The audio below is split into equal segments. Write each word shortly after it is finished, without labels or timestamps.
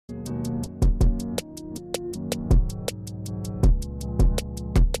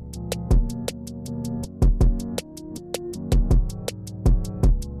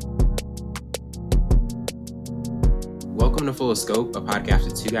Full of Scope, a podcast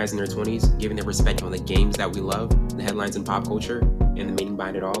with two guys in their 20s, giving their perspective on the games that we love, the headlines in pop culture, and the meaning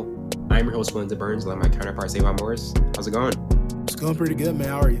behind it all. I'm your host, William Burns, along with my counterpart, Savon Morris. How's it going? It's going pretty good, man.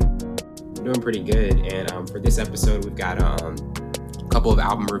 How are you? I'm doing pretty good, and for this episode, we've got a couple of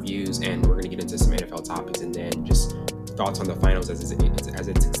album reviews, and we're going to get into some NFL topics, and then just thoughts on the finals as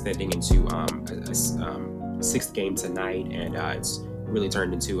it's extending into a sixth game tonight, and it's really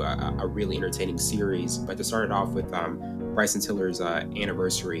turned into a really entertaining series. But to start it off with Bryson Tiller's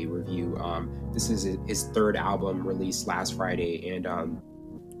anniversary review, this is his third album released last Friday, and a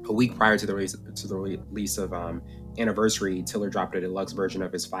week prior to the release of Anniversary, Tiller dropped a deluxe version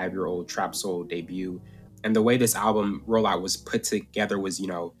of his 5-year-old Trap Soul debut. And the way this album rollout was put together was,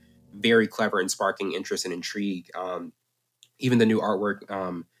 very clever and sparking interest and intrigue. Even the new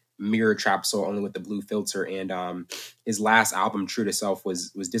artwork mirrored Trap Soul, only with the blue filter. And his last album, True to Self,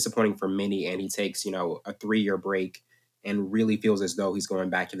 was disappointing for many. And he takes, a 3-year break and really feels as though he's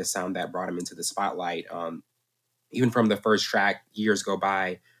going back to the sound that brought him into the spotlight. Even from the first track, Years Go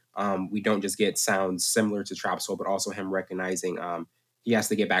By, we don't just get sounds similar to Trap Soul, but also him recognizing he has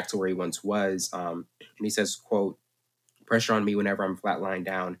to get back to where he once was. And he says, quote, "Pressure on me whenever I'm flatlined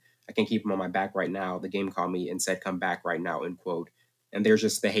down. I can't keep him on my back right now. The game called me and said, come back right now," end quote. And there's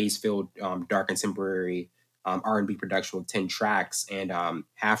just the haze-filled, dark contemporary R&B production with 10 tracks, and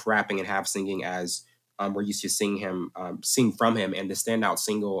half rapping and half singing as we're used to sing from him. And the standout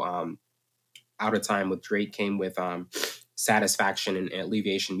single, Out of Time with Drake, came with satisfaction and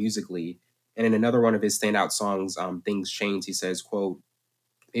alleviation musically. And in another one of his standout songs, Things Change, he says, quote,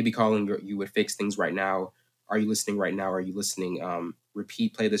 "Maybe calling you would fix things right now. Are you listening right now? Are you listening?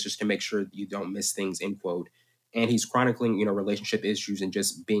 Repeat, play this just to make sure you don't miss things," end quote. And he's chronicling, relationship issues and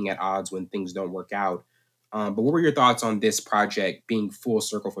just being at odds when things don't work out. But what were your thoughts on this project being full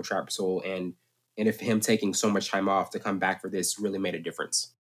circle for Trap Soul, and if him taking so much time off to come back for this really made a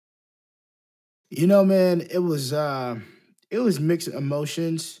difference? Man, it was mixed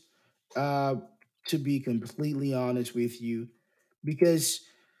emotions, to be completely honest with you, because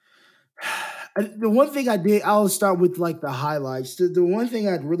the one thing I'll start with like the highlights. The one thing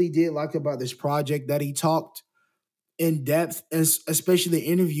I really did like about this project that he talked in depth, especially the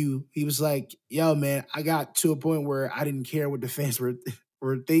interview, he was like, "Yo, man, I got to a point where I didn't care what the fans were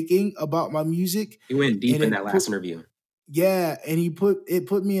thinking about my music." He went deep in that last interview. Yeah, and he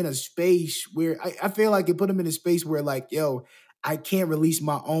put me in a space where I feel like it put him in a space where like, yo, I can't release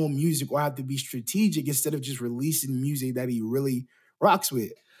my own music, or I have to be strategic instead of just releasing music that he really rocks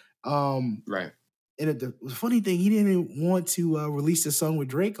with. Right. And the funny thing, he didn't want to release a song with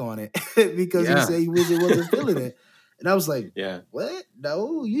Drake on it because he said he wasn't feeling it. And I was like, yeah, what?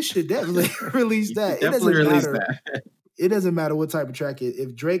 No, you should definitely release that. Definitely release that. It doesn't matter what type of track it is.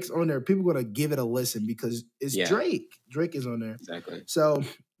 If Drake's on there, people are gonna give it a listen because it's Drake. Drake is on there. Exactly. So,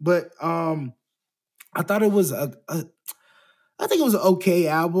 but I thought it was I think it was an okay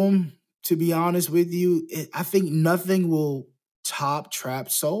album, to be honest with you. I think nothing will top Trap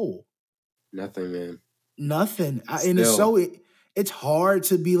Soul. Nothing, man. Nothing. And it's hard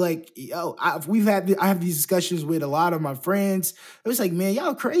to be like, yo, I have these discussions with a lot of my friends. It was like, man,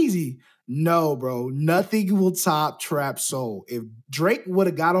 y'all crazy. No, bro, nothing will top Trap Soul. If Drake would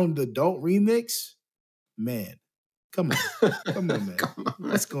have got on the Don't remix, man, come on, man.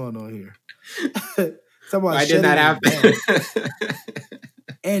 What's going on here? Why did that happen?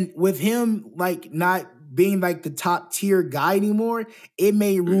 And with him, like, not being like the top tier guy anymore, it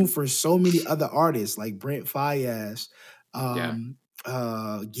made room for so many other artists like Brent Faiyaz, Giveon,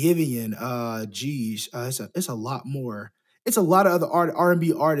 it's a lot more. It's a lot of other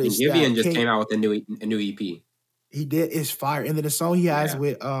R&B artists. And Giveon just came out with a new EP. He did. It's fire. And then the song he has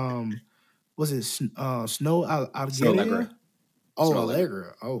with was it Snow Allegra? Oh,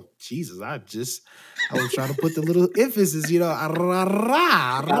 Allegra. Oh, Jesus. I was trying to put the little emphasis,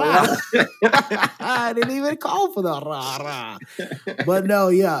 I didn't even call for the rah. But no,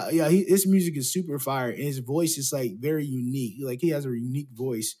 his music is super fire. And his voice is like very unique. Like he has a unique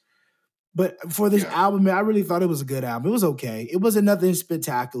voice. But for this album, man, I really thought it was a good album. It was okay. It wasn't nothing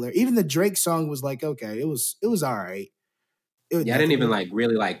spectacular. Even the Drake song was like, okay, it was all right. I didn't even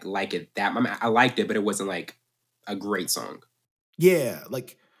really like it that. I mean, I liked it, but it wasn't like a great song. Yeah,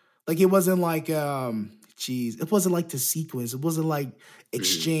 like it wasn't like it wasn't like The Sequence. It wasn't like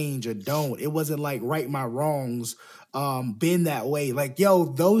Exchange or Don't. It wasn't like Right My Wrongs, Been That Way. Like, yo,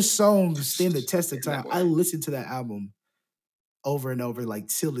 those songs stand the test of time. I listened to that album over and over, like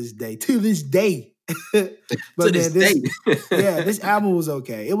till this day. But this album was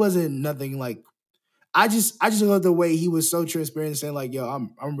okay. It wasn't nothing like. I just love the way he was so transparent, saying like, "Yo,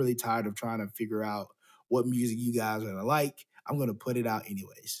 I'm really tired of trying to figure out what music you guys are gonna like. I'm gonna put it out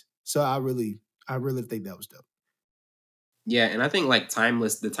anyways. So I really think that was dope. Yeah, and I think like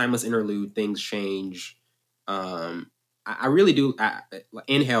the timeless interlude things change. I really do.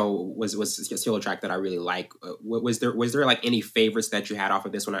 Inhale was still a track that I really like. Was there like any favorites that you had off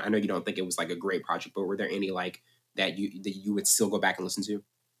of this one? I know you don't think it was like a great project, but were there any like that you would still go back and listen to?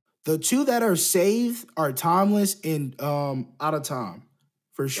 The two that are saved are Timeless and Out of Time,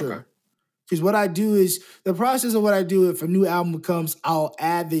 for Okay. sure. Because what I do is the process of what I do if a new album comes, I'll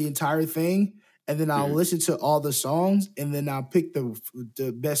add the entire thing and then I'll Hmm. listen to all the songs and then I'll pick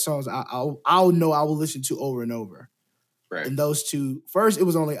the best songs I'll know I will listen to over and over. Right. And those two, first it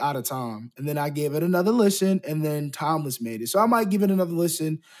was only Out of Time, and then I gave it another listen, and then Timeless made it. So I might give it another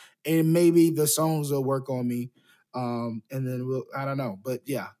listen, and maybe the songs will work on me. And then I don't know, but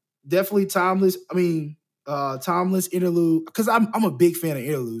yeah, definitely Timeless. I mean, Timeless interlude because I'm a big fan of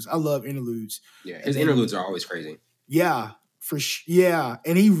interludes. I love interludes, Yeah, and his then interludes are always crazy. yeah, yeah,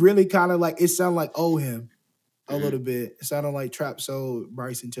 and he really kind of like it sounded like him a Hmm. little bit. It sounded like Trap Soul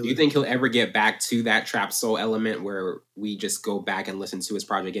Bryson Do you Tiller. think he'll ever get back to that trap soul element where we just go back and listen to his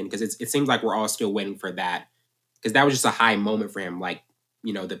project again? Because it seems like we're all still waiting for that. Because that was just a high moment for him, like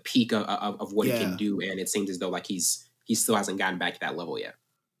the peak of what he can Yeah, do, and it seems as though like he still hasn't gotten back to that level yet.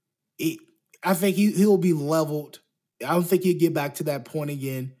 he, I think he'll be leveled. I don't think he'll get back to that point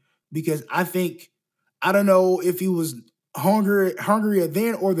again because I don't know if he was hungrier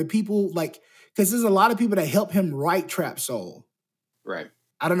then or the people like because there's a lot of people that help him write Trap Soul. Right.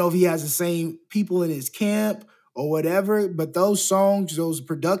 I don't know if he has the same people in his camp or whatever, but those songs, those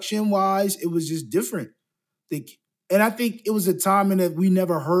production wise, it was just different. And I think it was a time in that we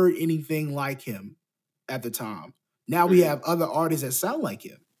never heard anything like him at the time. Now we Hmm. have other artists that sound like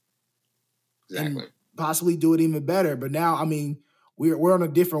him and Exactly. possibly do it even better. But now, I mean, we're on a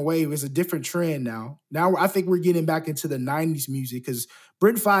different wave. It's a different trend now. Now I think we're getting back into the '90s music because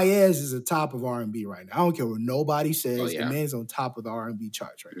Brent Faiyaz is the top of R&B right now. I don't care what nobody Oh says. The yeah. man's on top of the R&B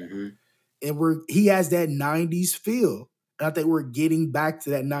charts right now, Hmm. and he has that '90s feel. And I think we're getting back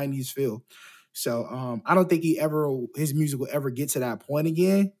to that '90s feel. So I don't think his music will ever get to that point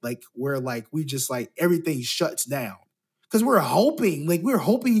again, like where like we just like everything shuts down. Because we're hoping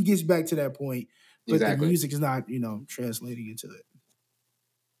he gets back to that point, but the Exactly. music is not, translating into it.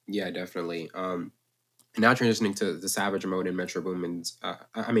 Yeah, definitely. Now transitioning to the Savage Mode and Metro Boomin's,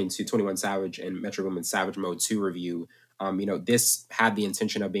 to 21 Savage and Metro Boomin's Savage Mode 2 review. This had the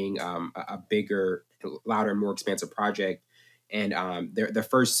intention of being a bigger, louder, more expansive project. And the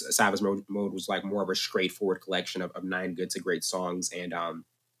first Savage Mode was like more of a straightforward collection of 9 good to great songs. And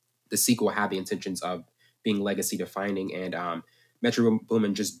the sequel had the intentions of being legacy defining. And Metro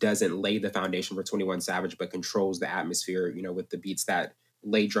Boomin just doesn't lay the foundation for 21 Savage, but controls the atmosphere, with the beats that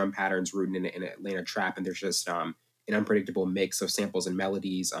lay drum patterns rooted in Atlanta trap. And there's just an unpredictable mix of samples and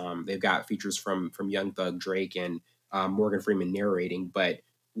melodies. They've got features from Young Thug, Drake, and Morgan Freeman narrating. But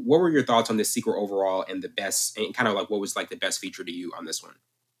what were your thoughts on this sequel overall and the best, and kind of like what was like the best feature to you on this one?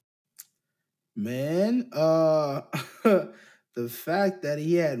 Man, the fact that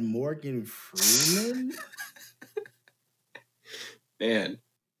he had Morgan Freeman, Man,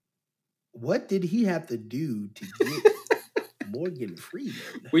 what did he have to do to get Morgan Freeman?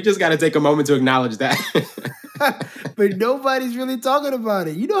 we just got to take a moment to acknowledge that. But nobody's really talking about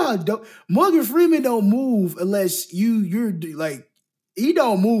it. You know how dope Morgan Freeman don't move unless you're like he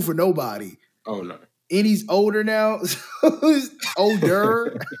don't move for nobody. Oh no. And he's older now. So he's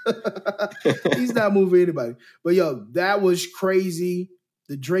older. He's not moving anybody. But yo, that was crazy.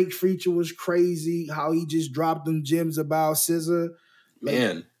 The Drake feature was crazy. How he just dropped them gems about SZA. Like,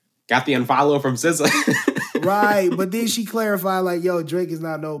 Man, got the unfollow from SZA. right. But then she clarified, like, yo, Drake is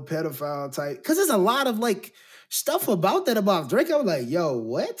not no pedophile type. Because there's a lot of like stuff about that about Drake. I was like, yo,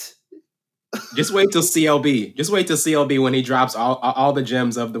 what? Just wait till CLB. Just wait till CLB when he drops all the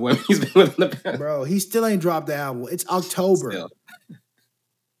gems of the women he's been with in the past. Bro, he still ain't dropped the album. It's October. Still.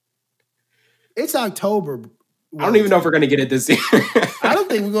 It's October. I don't even know if we're gonna get it this year. I don't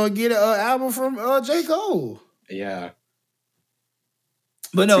think we're gonna get an album from J. Cole. Yeah.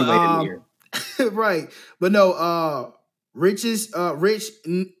 But Too late in the year. right. But no, Rich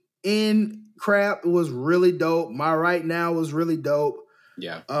in Crap was really dope. My Right Now was really dope.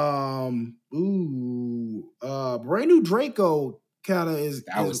 Yeah. Brand New Draco kind of is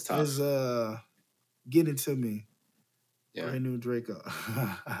getting to me. Yeah. Brand New Draco.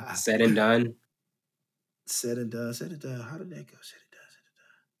 Said and done. Said and done. How did that go? Said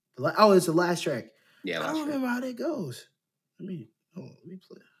and done. Oh, it's the last track. Yeah, I don't remember how that goes. Let me play.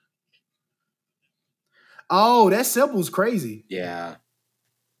 Oh, that sample's crazy. Yeah.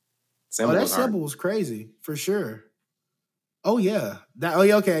 Sample was crazy for sure. Oh yeah, that. Oh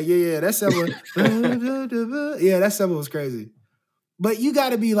yeah, okay, yeah. That sample, yeah, that sample was crazy. But you got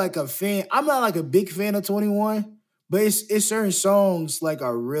to be like a fan. I'm not like a big fan of 21, but it's certain songs like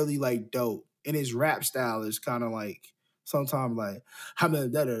are really like dope, and his rap style is kind of like sometimes like da da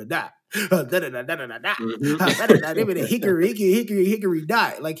da da da da da da da da hickory hickory hickory hickory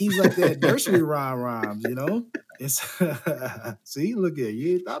dot. Like he's like that nursery rhyme rhymes, you know. It's see, look at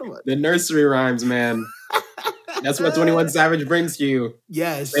you ain't thought about The nursery rhymes, man. That's what 21 that. Savage brings to you.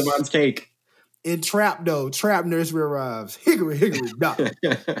 Yes, Savon's cake. in trap though, trap nursery rhymes, hickory hickory dot.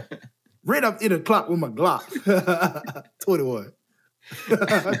 Right up in the clock with my Glock. 21.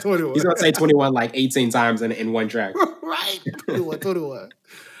 21. He's gonna say 21 like 18 times in one track. Right. 21, 21.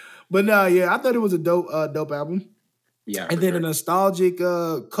 But no, yeah, I thought it was a dope album. Yeah. And then sure. a nostalgic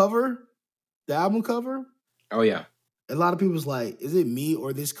cover, the album cover. Oh yeah. A lot of people's like, is it me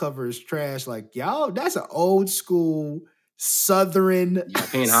or this cover is trash? Like, y'all, that's an old school Southern, Yeah,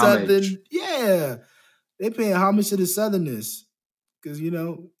 paying homage. yeah. They paying homage to the Southernness. Because, you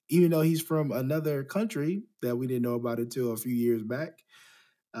know, even though he's from another country that we didn't know about until a few years back,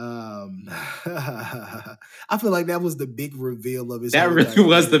 I feel like that was the big reveal of his That whole really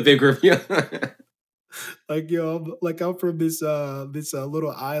was the big reveal. like, yo, like I'm from this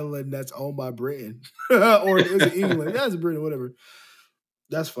little island that's owned by Britain. Or is it England? Yeah, it's Britain, whatever.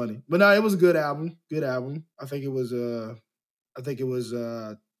 That's funny. But no, it was a good album. Good album. I think it was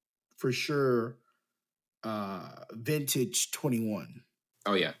for sure vintage 21.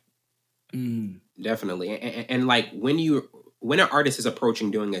 Oh yeah. Mm. Definitely. And like when an artist is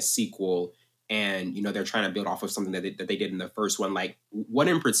approaching doing a sequel and you know they're trying to build off of something that they did in the first one, like what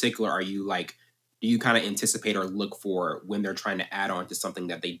in particular are you like do you kind of anticipate or look for when they're trying to add on to something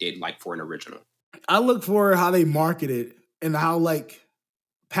that they did like for an original? I look for how they market it and how like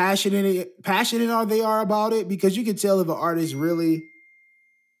passionate are they are about it, because you can tell if an artist really.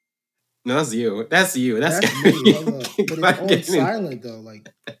 No, that's you. That's you. That's me. Hold up. But it's on silent though. Like,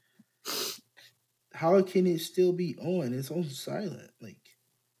 how can it still be on? It's on silent. Like,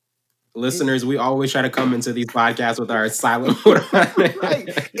 listeners, we always try to come into these podcasts with our silent mode on. Right.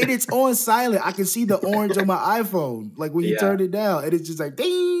 And it's on silent. I can see the orange on my iPhone. Like when you turn it down, and it's just like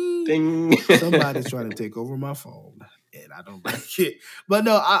ding. Ding. Somebody's trying to take over my phone. And I don't like it. But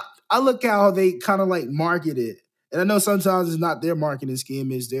no, I look at how they kind of like market it. And I know sometimes it's not their marketing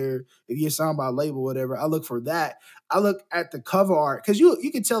scheme, it's their, if you're signed by a label, whatever. I look for that. I look at the cover art, because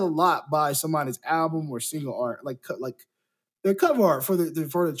you can tell a lot by somebody's album or single art, like their cover art for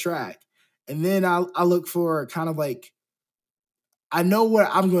the track. And then I look for kind of like, I know what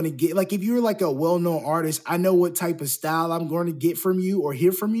I'm going to get. Like if you're like a well-known artist, I know what type of style I'm going to get from you or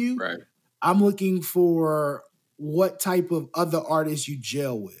hear from you. Right. I'm looking for what type of other artists you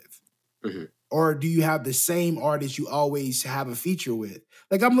gel with. Mm-hmm. Or do you have the same artist you always have a feature with?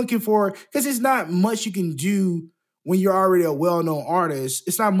 Like I'm looking for, because it's not much you can do when you're already a well-known artist.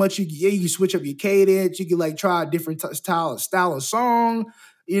 It's not much you can switch up your cadence. You can like try a different style of song,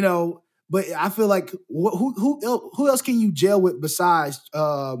 you know. But I feel like who else can you gel with besides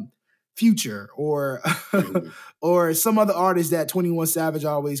Future or Mm-hmm. or some other artist that 21 Savage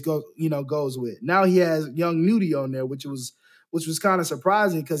always goes with? Now he has Young Nudie on there, which was kind of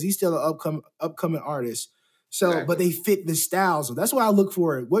surprising because he's still an upcoming artist. So, Exactly. But they fit the style. So that's why I look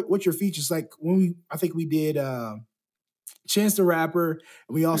for it. What your features like when I think we did Chance the Rapper,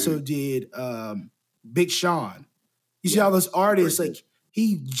 and we also did Big Sean. You see all those artists, like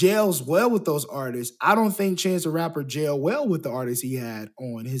he gels well with those artists. I don't think Chance the Rapper gel well with the artists he had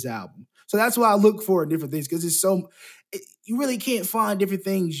on his album. So that's why I look for different things, because you really can't find different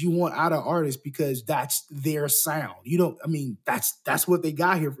things you want out of artists because that's their sound. You don't, I mean, that's what they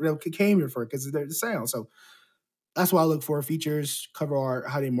got here, came here for, because they're the sound. So that's why I look for features, cover art,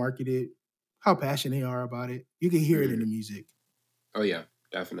 how they market it, how passionate they are about it. You can hear it in the music. Oh yeah,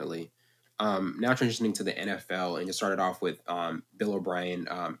 definitely. Now transitioning to the NFL, and just started off with Bill O'Brien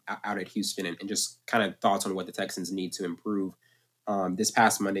out at Houston, and just kind of thoughts on what the Texans need to improve. This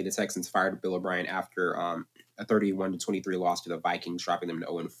past Monday, the Texans fired Bill O'Brien after a 31-23 loss to the Vikings, dropping them to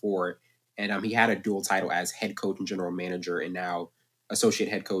 0-4. And he had a dual title as head coach and general manager, and now associate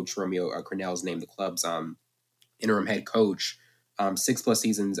head coach Romeo Crennel is named the club's interim head coach. 6+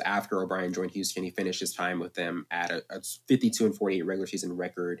 seasons after O'Brien joined Houston, he finished his time with them at a 52-48 regular season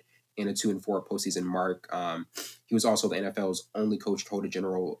record and a 2-4 postseason mark. He was also the NFL's only coach to hold a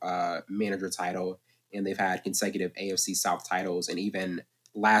general manager title, and they've had consecutive AFC South titles. And even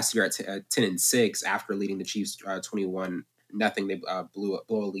last year at 10-6, after leading the Chiefs 21-0, they blew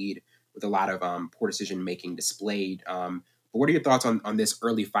a lead with a lot of poor decision making displayed. But what are your thoughts on this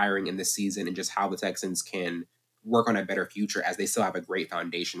early firing in this season, and just how the Texans can work on a better future as they still have a great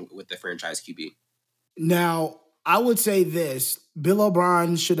foundation with the franchise QB. Now, I would say this: Bill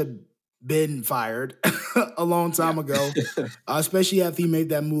O'Brien should have been fired a long time ago, especially after he made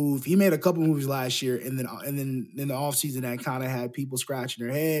that move. He made a couple moves last year, and then in the offseason that kind of had people scratching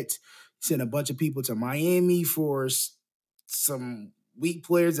their heads. Sent a bunch of people to Miami for some weak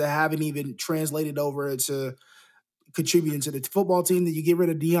players that haven't even translated over to contributing to the football team. That you get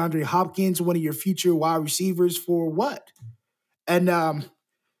rid of DeAndre Hopkins, one of your future wide receivers, for what? And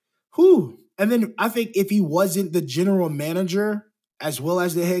And then I think if he wasn't the general manager as well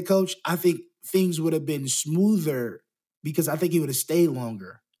as the head coach, I think things would have been smoother because I think he would have stayed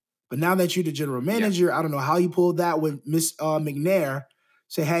longer. But now that you're the general manager, I don't know how you pulled that with Miss McNair.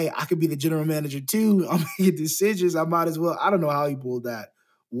 Say, hey, I could be the general manager too. I'm making decisions. I might as well. I don't know how he pulled that.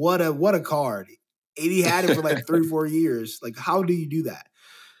 What a card. And he had it for like 3 or 4 years. Like, how do you do that?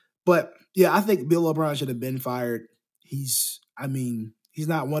 But yeah, I think Bill O'Brien should have been fired. He's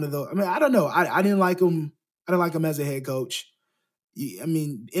not one of those. I mean, I don't know. I didn't like him. I didn't like him as a head coach. I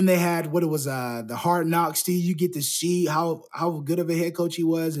mean, and they had what it was, the Hard Knocks team. You get to see how good of a head coach he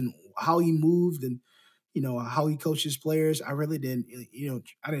was and how he moved and, how he coached his players. I really didn't,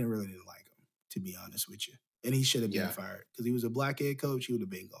 I didn't really like him, to be honest with you. And he should have been fired because he was a black head coach. He would have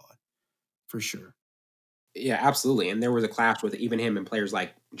been gone for sure. Yeah, absolutely. And there was a clash with even him and players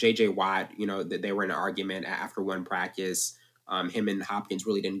like J.J. Watt, that they were in an argument after one practice. Him and Hopkins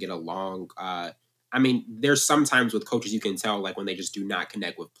really didn't get along. I mean, there's sometimes with coaches you can tell, like, when they just do not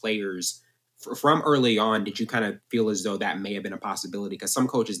connect with players. From early on, did you kind of feel as though that may have been a possibility? Because some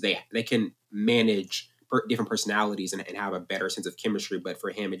coaches, they can manage different personalities and have a better sense of chemistry. But for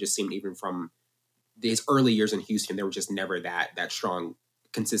him, it just seemed even from his early years in Houston, there was just never that strong,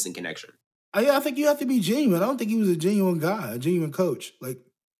 consistent connection. I think you have to be genuine. I don't think he was a genuine guy, a genuine coach. Like,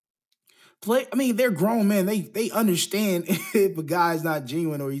 they're grown men. They understand if a guy's not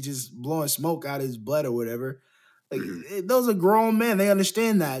genuine or he's just blowing smoke out of his butt or whatever. Like, those are grown men. They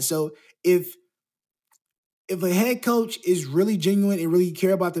understand that. So if a head coach is really genuine and really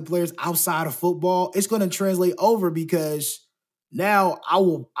care about the players outside of football, it's going to translate over because now I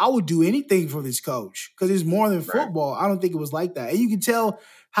will do anything for this coach because it's more than football. I don't think it was like that. And you can tell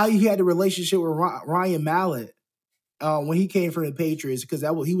how he had the relationship with Ryan Mallett when he came from the Patriots because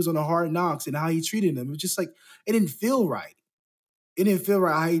he was on the Hard Knocks and how he treated them. It was just like, it didn't feel right. It didn't feel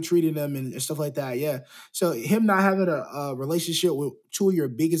right how he treated them and stuff like that. Yeah. So him not having a relationship with two of your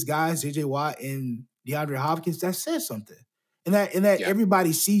biggest guys, J.J. Watt and DeAndre Hopkins, that says something. And that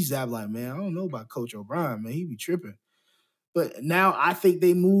everybody sees that. I'm like, man, I don't know about Coach O'Brien, man. He be tripping. But now I think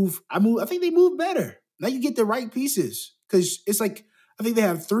they move. I think they move better. Now you get the right pieces because it's like I think they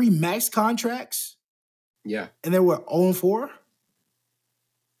have 3 max contracts. Yeah, and they were 0-4.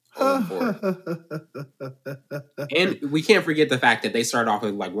 0-4. And we can't forget the fact that they started off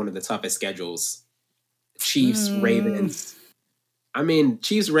with like one of the toughest schedules. Chiefs, Ravens. I mean,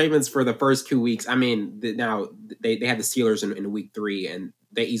 Chiefs, Ravens for the first 2 weeks. I mean, now they had the Steelers in week 3, and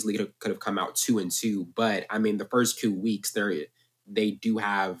they easily could have come out 2-2. But I mean, the first 2 weeks, they do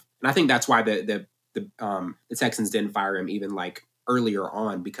have, and I think that's why the Texans didn't fire him even like earlier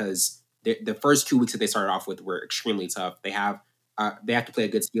on because the first 2 weeks that they started off with were extremely tough. They have to play a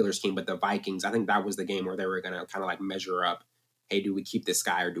good Steelers team, but the Vikings, I think that was the game where they were going to kind of like measure up. Hey, do we keep this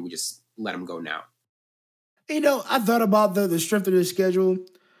guy or do we just let him go now? I thought about the strength of the schedule.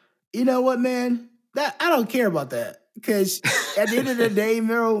 You know what, man? That I don't care about that because at the end of the day,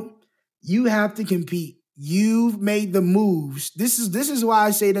 Merrill, you have to compete. You've made the moves. This is why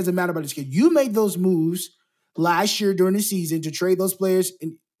I say it doesn't matter about the schedule. You made those moves last year during the season to trade those players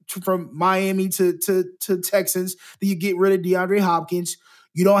from Miami to Texans. Then you get rid of DeAndre Hopkins.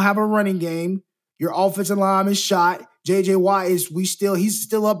 You don't have a running game. Your offensive line is shot. J.J. Watt he's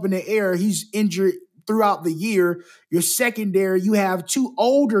still up in the air. He's injured throughout the year. Your secondary, you have 2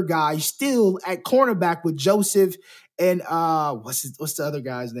 older guys still at cornerback with Joseph and what's the other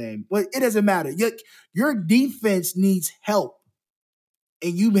guy's name? Well, it doesn't matter. Your defense needs help.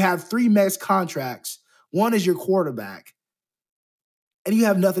 And you have 3 max contracts. One is your quarterback. And you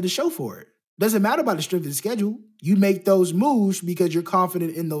have nothing to show for it. Doesn't matter about the strength of the schedule. You make those moves because you're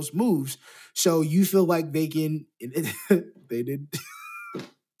confident in those moves. So you feel like they can. They did.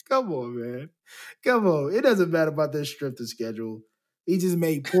 Come on, man. Come on. It doesn't matter about their strength of schedule. He just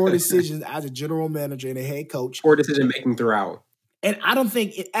made poor decisions as a general manager and a head coach. Poor decision making throughout. And I don't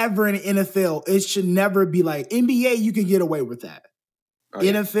think ever in the NFL, it should never be like NBA, you can get away with that. Oh,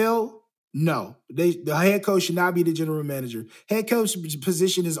 yeah. NFL, no. The head coach should not be the general manager. Head coach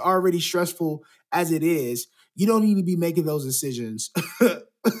position is already stressful as it is. You don't need to be making those decisions.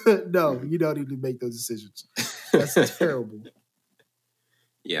 No, you don't need to make those decisions. That's terrible.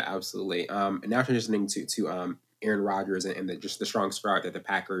 Yeah, absolutely. And now transitioning to Aaron Rodgers and just the strong start that the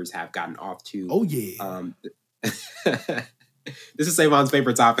Packers have gotten off to. Oh yeah. This is Savon's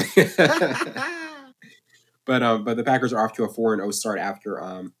favorite topic. But the Packers are off to a 4-0 start after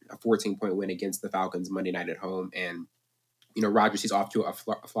a 14-point win against the Falcons Monday night at home. And Rodgers, he's off to a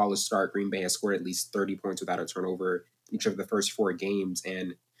flawless start. Green Bay has scored at least 30 points without a turnover each of the first 4 games,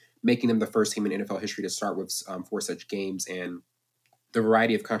 and making them the first team in NFL history to start with 4 such games. And the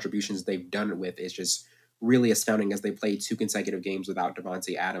variety of contributions they've done it with is just really astounding, as they played 2 consecutive games without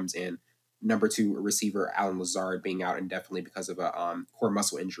Davante Adams and number 2 receiver Allen Lazard being out indefinitely because of a core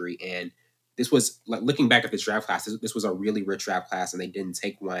muscle injury. And this was, looking back at this draft class, this was a really rich draft class, and they didn't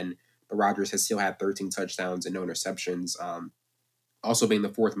take one. But Rodgers has still had 13 touchdowns and no interceptions, also being the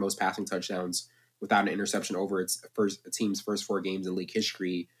 4th most passing touchdowns without an interception over its team's first 4 games in league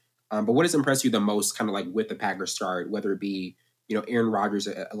history. But what has impressed you the most, kind of like with the Packers start, whether it be Aaron Rodgers'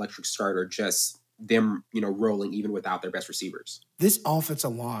 electric start or just them rolling even without their best receivers? This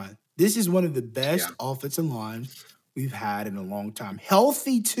offensive line, this is one of the best offensive lines we've had in a long time.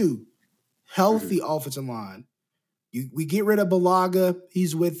 Healthy too. Healthy offensive line. We get rid of Balaga.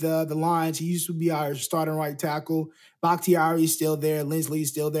 He's with the Lions. He used to be our starting right tackle. Bakhtiari is still there. Lindsley is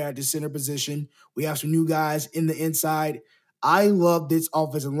still there at the center position. We have some new guys in the inside. I love this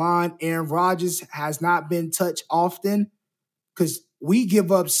offensive line. Aaron Rodgers has not been touched often because we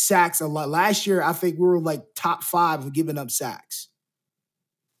give up sacks a lot. Last year, I think we were like top 5 of giving up sacks.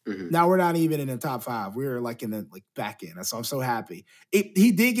 Now we're not even in the top 5. We're like in the back end. So I'm so happy.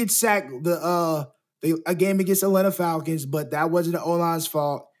 He did get sacked a game against Atlanta Falcons, but that wasn't the O-line's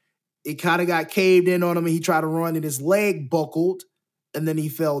fault. It kind of got caved in on him, and he tried to run, and his leg buckled, and then he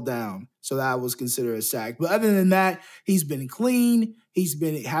fell down. So that was considered a sack. But other than that, he's been clean. He's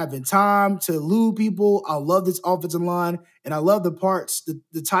been having time to elude people. I love this offensive line, and I love the parts,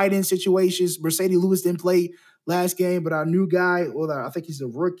 the tight end situations. Mercedes Lewis didn't play last game, but our new guy, I think he's a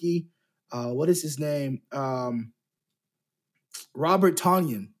rookie. What is his name? Robert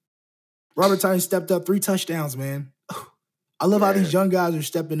Tonyan. Robert Tonyan stepped up 3 touchdowns, man. I love how these young guys are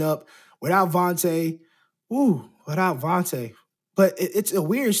stepping up without Vontae. But it's a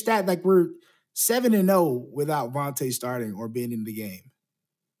weird stat. Like, we're 7-0 without Vontae starting or being in the game.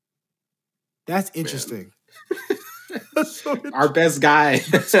 That's interesting. Our best guy.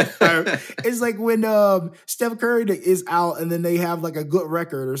 It's like when Steph Curry is out and then they have like a good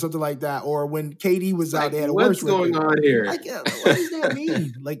record or something like that. Or when KD was out, they had a worse record. What's going on here? Like, what does that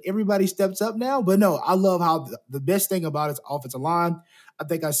mean? Like, everybody steps up now? But no, I love how the best thing about it is offensive line. I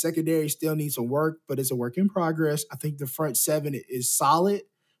think our secondary still needs some work, but it's a work in progress. I think the front 7 is solid,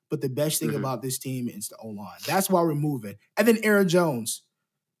 but the best thing about this team is the O-line. That's why we're moving. And then Aaron Jones,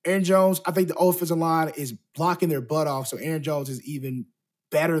 I think the offensive line is blocking their butt off, so Aaron Jones is even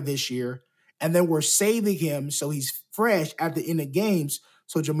better this year. And then we're saving him so he's fresh at the end of games,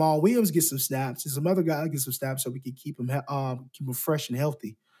 so Jamal Williams gets some snaps and some other guy gets some snaps so we can keep him fresh and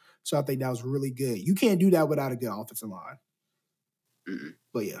healthy. So I think that was really good. You can't do that without a good offensive line.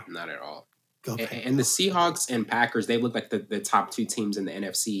 But yeah. Not at all. And the Seahawks and Packers, they look like the top 2 teams in the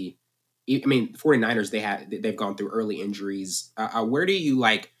NFC. I mean, 49ers, they've gone through early injuries. Where do you,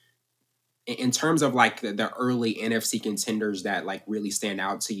 like, in terms of like the early NFC contenders that like really stand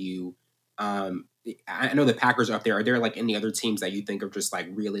out to you? I know the Packers are up there. Are there like any other teams that you think of just like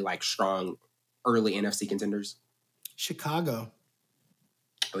really like strong early NFC contenders? Chicago.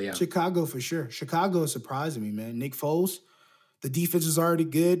 Oh yeah, Chicago for sure. Chicago is surprising me, man. Nick Foles, the defense is already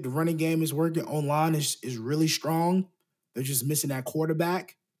good. The running game is working. Online is really strong. They're just missing that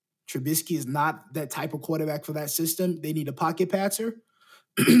quarterback. Trubisky is not that type of quarterback for that system. They need a pocket passer.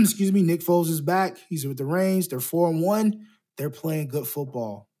 Excuse me. Nick Foles is back. He's with the Reigns. They're 4-1. They're playing good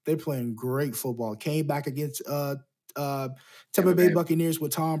football. They're playing great football. Came back against Tampa Bay Buccaneers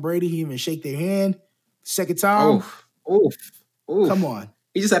with Tom Brady. He even shake their hand. Second time. Oof. Come on.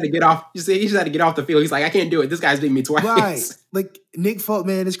 He just had to get off. He just had to get off the field. He's like, I can't do it. This guy's beat me twice. Right. Like, Nick Foles,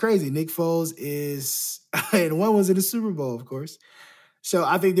 man, it's crazy. Nick Foles is, and one was in the Super Bowl, of course. So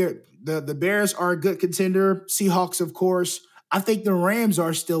I think the Bears are a good contender. Seahawks, of course. I think the Rams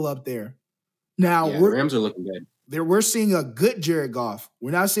are still up there. Now, the Rams are looking good. We're seeing a good Jared Goff.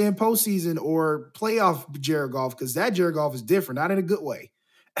 We're not seeing postseason or playoff Jared Goff because that Jared Goff is different, not in a good way.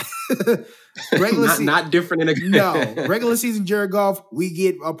 Not different in a good way. No. Regular season Jared Goff, we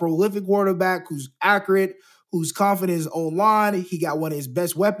get a prolific quarterback who's accurate, who's confident in his own line. He got one of his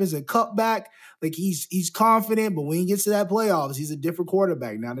best weapons, a cutback. Like, he's confident, but when he gets to that playoffs, he's a different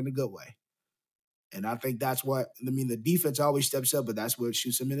quarterback, not in a good way. And I think that's what, the defense always steps up, but that's what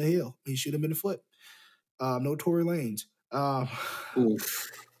shoots him in the heel. He shoot him in the foot. No Tory Lanez.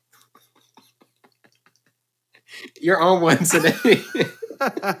 Oof. You're on one today.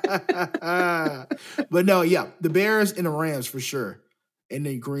 But no, yeah, the Bears and the Rams for sure, and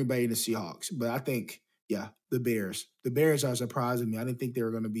then Green Bay and the Seahawks. But I think, yeah, the Bears. The Bears are surprising me. I didn't think they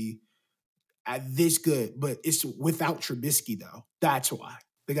were going to be at this good, but it's without Trubisky though. That's why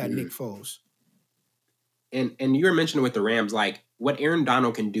they got Nick Foles. And you were mentioning with the Rams, like what Aaron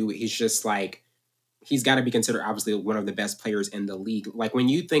Donald can do. He's just like he's got to be considered obviously one of the best players in the league. Like when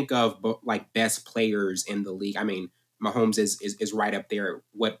you think of like best players in the league, I mean, Mahomes is right up there.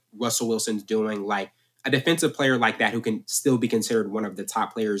 What Russell Wilson's doing, like a defensive player like that who can still be considered one of the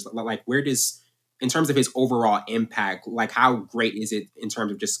top players. Like where does, in terms of his overall impact, like how great is it in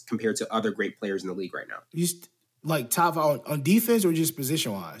terms of just compared to other great players in the league right now? He's like top on defense or just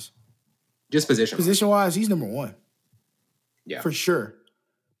position wise? Just position. Position wise, he's number one. Yeah, for sure.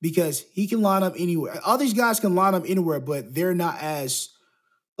 Because he can line up anywhere. All these guys can line up anywhere, but they're not as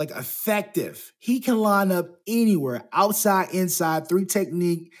like effective. He can line up anywhere, outside, inside, 3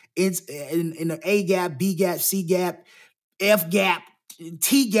 technique, in the A gap, B gap, C gap, F gap,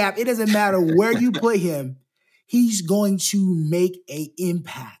 T gap. It doesn't matter where you put him. He's going to make an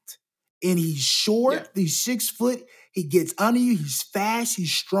impact. And he's short. Yeah. He's 6 foot. He gets under you. He's fast.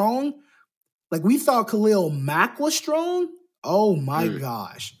 He's strong. Like we thought Khalil Mack was strong. Oh my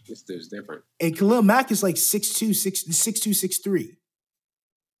gosh. This dude's different. And Khalil Mack is like 6'2", 6'3",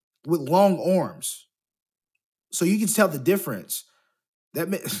 with long arms. So you can tell the difference. That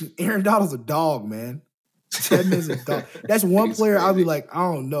man, Aaron Donald's a dog, man. That man's a dog. That's one player I'll be like, I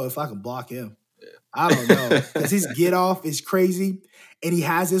don't know if I can block him. Yeah. I don't know. Because his get off is crazy. And he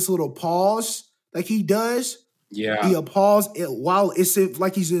has this little pause like he does. Yeah. He'll pause while it's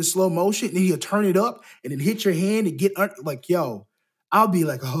like he's in slow motion, and he'll turn it up and then hit your hand and get like, yo, I'll be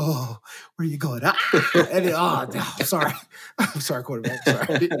like, oh, where are you going? And then, I'm sorry. I'm sorry, quarterback.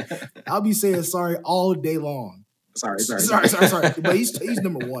 Sorry. I'll be saying sorry all day long. Sorry. But he's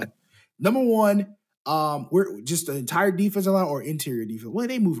number one. Number one, we're just the entire defensive line or interior defense. Well,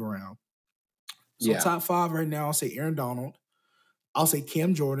 they move around. So top 5 right now, I'll say Aaron Donald. I'll say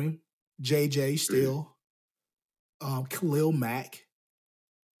Cam Jordan, JJ still. Khalil Mack.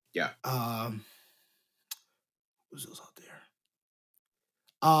 Yeah. Who's else out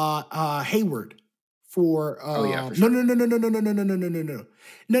there? Hayward for for sure.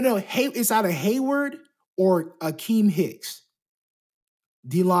 No. It's either Hayward or Akeem Hicks.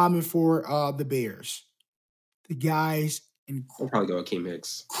 D lineman for the Bears. The guys I'll probably go Akeem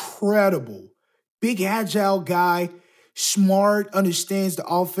Hicks. Incredible. Big agile guy, smart, understands the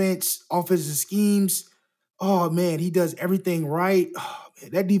offensive schemes. Oh, man, he does everything right. Oh, man,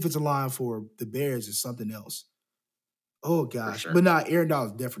 that defensive line for the Bears is something else. Oh, gosh. Sure. But Aaron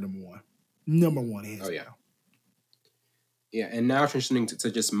Donald's definitely number one. Number one hands down. Yeah, and now transitioning to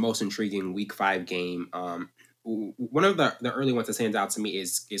just most intriguing Week 5 game. One of the early ones that stands out to me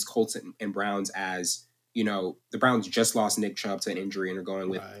is Colts and Browns, as, you know, the Browns just lost Nick Chubb to an injury and are going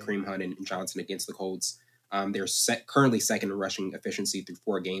with Kareem Hunt and Johnson against the Colts. They're currently second in rushing efficiency through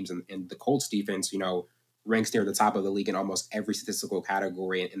 4 games, and the Colts defense, you know, ranks near the top of the league in almost every statistical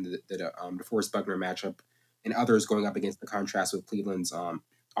category in the DeForest Buckner matchup, and others going up against the contrast with Cleveland's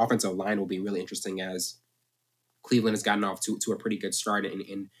offensive line will be really interesting, as Cleveland has gotten off to a pretty good start,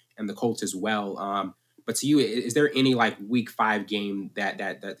 and the Colts as well. But to you, is there any like Week 5 game that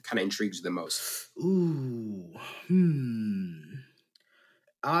kind of intrigues you the most? Ooh,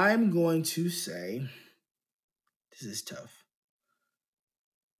 I'm going to say this is tough.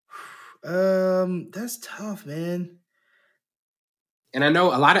 That's tough, man. And I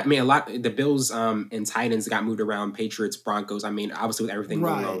know the Bills and Titans got moved around, Patriots, Broncos. I mean, obviously with everything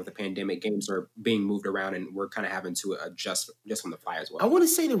going on with the pandemic, games are being moved around, and we're kind of having to adjust just on the fly as well. I want to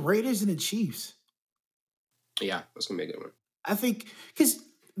say the Raiders and the Chiefs. Yeah, that's going to be a good one. I think because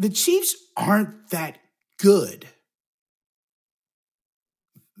the Chiefs aren't that good.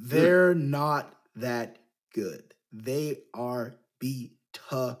 They're not that good. They are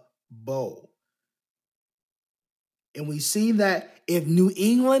beatable. And we seen that if New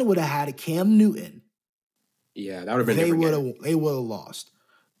England would have had a Cam Newton, that would have been they would have lost.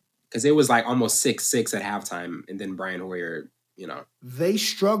 Because it was like almost 6-6 at halftime, and then Brian Hoyer, you know, they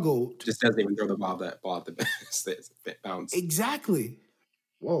struggled. Just doesn't even throw the ball at the bounce. Exactly.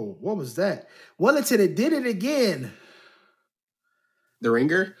 Whoa, what was that? Wellington did it again. The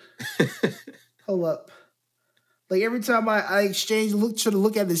Ringer? Hold up. Like every time I exchange try to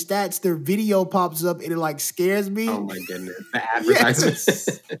look at the stats, their video pops up and it like scares Oh me. my goodness. The Yes, advertisements.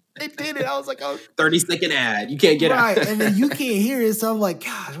 they did it. I was like, oh, 30-second ad. You can't get out. right. And then you can't hear it. So I'm like,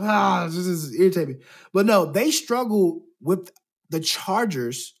 gosh, this is irritating. But no, they struggled with the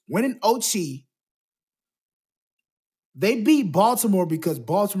Chargers winning OT. They beat Baltimore because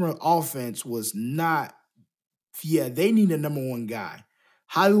Baltimore offense was not, they need a number one guy.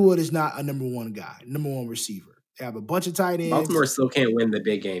 Hollywood is not a number one guy, number one receiver. They have a bunch of tight ends. Baltimore still can't win the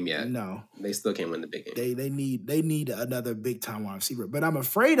big game yet. No. They still can't win the big game. They need another big time wide receiver. But I'm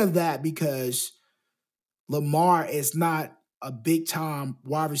afraid of that because Lamar is not a big time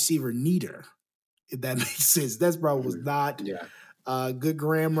wide receiver neither, if that makes sense. That's probably was not good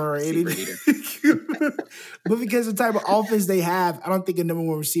grammar or anything. But because of the type of offense they have, I don't think a number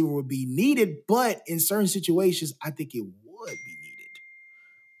one receiver would be needed. But in certain situations, I think it would be needed.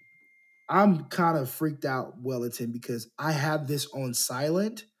 I'm kind of freaked out, Wellington, because I have this on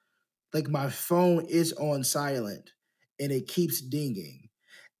silent. Like my phone is on silent and it keeps dinging.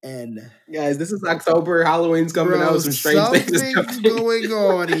 And guys, this is October. Halloween's coming out. Some strange things going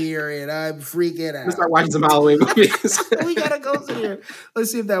on here, and I'm freaking out. Let's start watching some Halloween movies. We gotta go through here.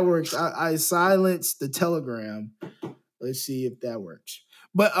 Let's see if that works. I silenced the Telegram. Let's see if that works.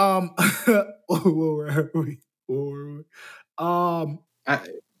 But where were we?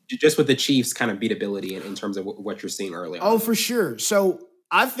 Just with the Chiefs' kind of beatability in terms of what you're seeing early on. Oh, for sure. So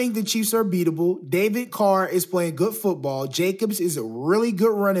I think the Chiefs are beatable. David Carr is playing good football. Jacobs is a really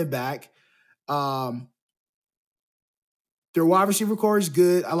good running back. Their wide receiver core is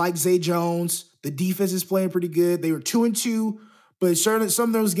good. I like Zay Jones. The defense is playing pretty good. They were 2-2, but some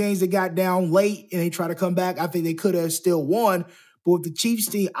of those games they got down late and they try to come back. I think they could have still won. But with the Chiefs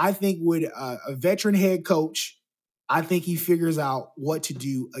team, I think with a veteran head coach, I think he figures out what to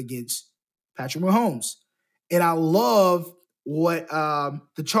do against Patrick Mahomes. And I love what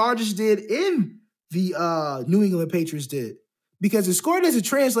the Chargers did in the New England Patriots did. Because the score doesn't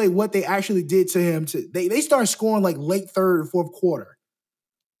translate what they actually did to him. They start scoring like late third or fourth quarter.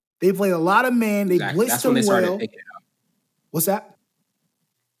 They played a lot of man. They blitzed That's them when they well. started picking it up. What's that?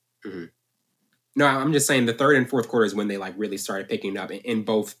 Mm-hmm. No, I'm just saying the third and fourth quarter is when they like really started picking it up in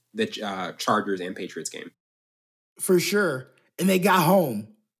both the Chargers and Patriots game. For sure. And they got home.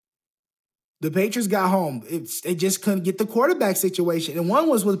 The Patriots got home. They just couldn't get the quarterback situation. And one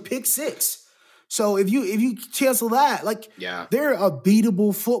was with pick six. So if you cancel that, they're a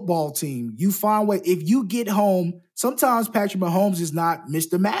beatable football team. You find way if you get home. Sometimes Patrick Mahomes is not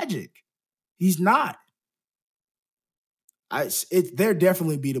Mr. Magic. He's not. They're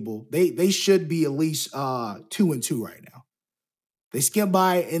definitely beatable. They should be at least 2-2 right now. They skimmed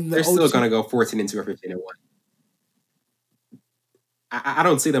by in the. They're still going to go 14-2 or 15-1. I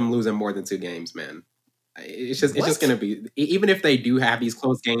don't see them losing more than 2 games, man. It's just going to be, even if they do have these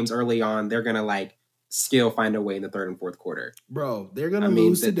close games early on, they're going to still find a way in the third and fourth quarter. Bro, they're going to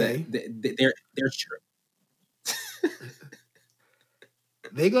lose today. They're true.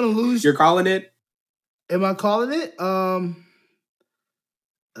 They're going to lose. You're calling it? Am I calling it?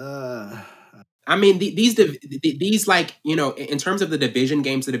 I mean, these in terms of the division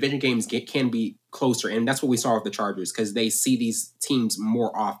games can be closer, and that's what we saw with the Chargers because they see these teams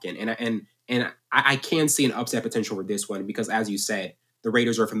more often, and I can see an upset potential for this one because, as you said, the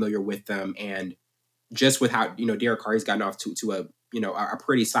Raiders are familiar with them, and just with how Derek Carr's gotten off to a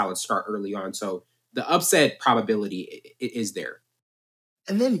pretty solid start early on, so the upset probability is there.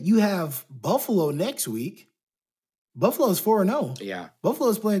 And then you have Buffalo next week. Buffalo's 4-0. Yeah,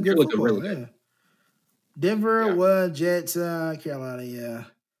 Buffalo's playing good football. Really good. Denver, one, Jets, Carolina. Yeah,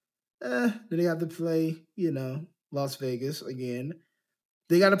 then they got to play Las Vegas again.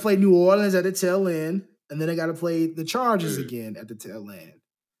 They got to play New Orleans at the tail end, and then they got to play the Chargers again at the tail end.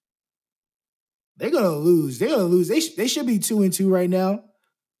 They're gonna lose. They're gonna lose. They should be 2-2 right now,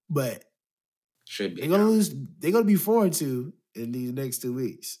 but should be. They're gonna lose. They're gonna be 4-2 in these next 2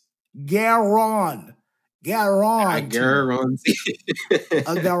 weeks. Guaranteed. But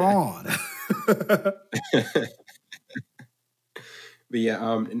yeah,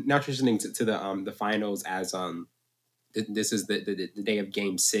 now transitioning to the finals as this is the day of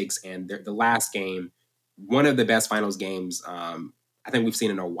Game 6 and the last game, one of the best finals games I think we've seen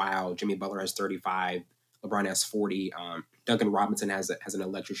in a while. Jimmy Butler has 35, LeBron has 40. Duncan Robinson has an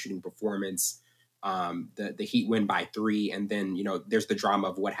electric shooting performance. The Heat win by 3, and then there's the drama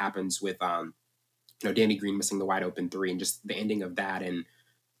of what happens with Danny Green missing the wide open 3 and just the ending of that, and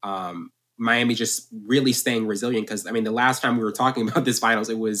Miami just really staying resilient because the last time we were talking about this finals,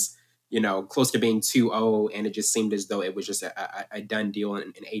 it was close to being 2-0, and it just seemed as though it was just a done deal,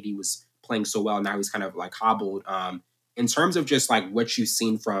 and AD was playing so well. Now he's kind of like hobbled. In terms of just like what you've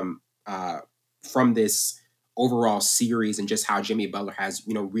seen from this overall series and just how Jimmy Butler has,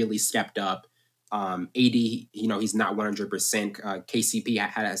 really stepped up. AD, he's not 100%. KCP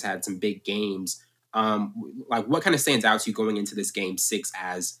has had some big games. Like what kind of stands out to you going into this game 6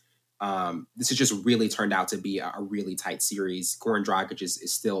 as this has just really turned out to be a really tight series. Goran Dragic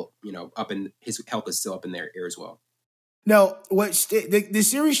is still, up in his health is still up in their air as well. No, the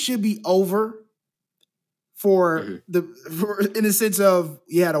series should be over in the sense of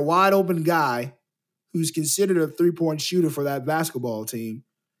you had a wide open guy who's considered a 3-point shooter for that basketball team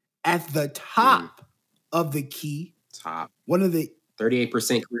at the top of the key. One of the 38%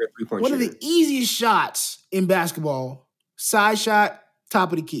 career 3-point shooter. One of the easiest shots in basketball, side shot,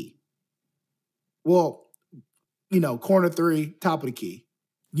 top of the key. Well, corner 3, top of the key.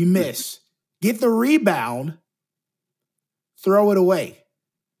 You miss. Get the rebound, throw it away.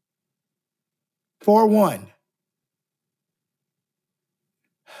 4-1.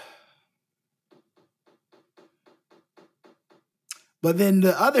 But then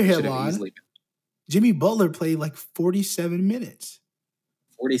the other headline, Jimmy Butler played like 47 minutes.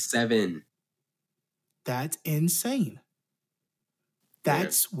 47. That's insane.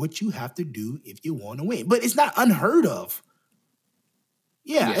 That's what you have to do if you want to win. But it's not unheard of.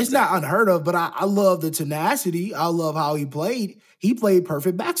 Yeah, it's not unheard of, but I love the tenacity. I love how he played. He played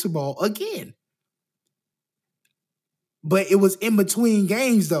perfect basketball again. But it was in between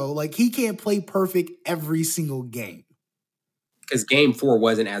games, though. Like, he can't play perfect every single game. Because game 4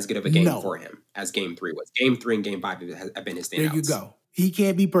 wasn't as good of a game for him as game 3 was. Game 3 and game 5 have been his standouts. There you go. He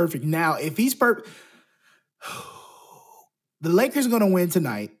can't be perfect. Now, if he's perfect, the Lakers are going to win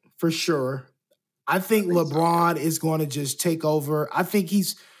tonight for sure. I think LeBron is going to just take over. I think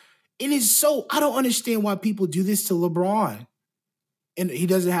I don't understand why people do this to LeBron. And he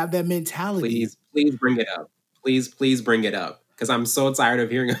doesn't have that mentality. Please bring it up. Please bring it up. Because I'm so tired of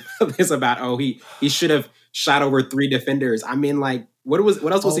hearing about this about, he should have shot over 3 defenders. I mean, like, what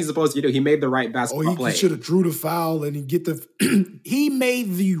else was he supposed to do? He made the right basketball play. He should have drew the foul and he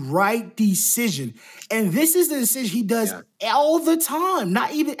made the right decision. And this is the decision he does all the time,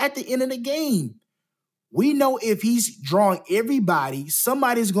 not even at the end of the game. We know if he's drawing everybody,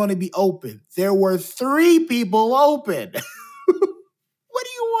 somebody's going to be open. There were 3 people open. What do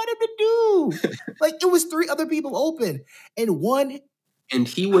you want him to do? Like, it was 3 other people open. And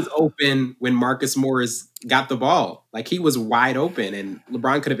he was open when Marcus Morris got the ball. Like, he was wide open, and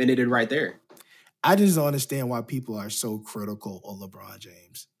LeBron could have ended it right there. I just don't understand why people are so critical of LeBron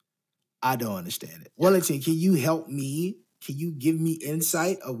James. I don't understand it. Wellington, can you help me? Can you give me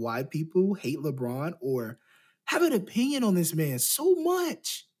insight of why people hate LeBron or have an opinion on this man so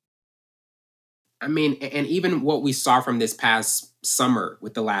much? I mean, and even what we saw from this past summer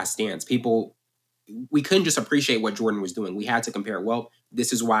with The Last Dance, we couldn't just appreciate what Jordan was doing. We had to compare,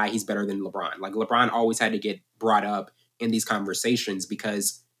 this is why he's better than LeBron. Like, LeBron always had to get brought up in these conversations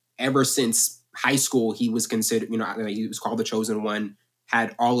because ever since high school, he was considered, he was called the chosen one,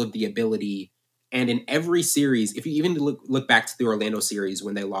 had all of the ability. And in every series, if you even look back to the Orlando series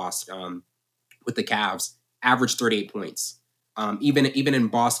when they lost with the Cavs, averaged 38 points. Even in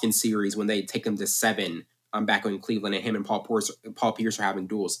Boston series when they take them to 7 back in Cleveland and him and Paul Pierce are having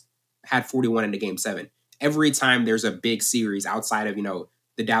duels, had 41 in the game 7. Every time there's a big series outside of,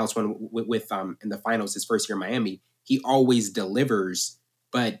 the Dallas one with in the finals his first year in Miami, he always delivers.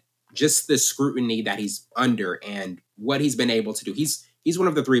 But just the scrutiny that he's under and what he's been able to do, he's one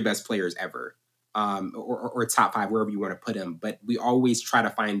of the 3 best players ever. Or top 5, wherever you want to put him. But we always try to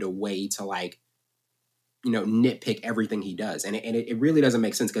find a way to nitpick everything he does. And it really doesn't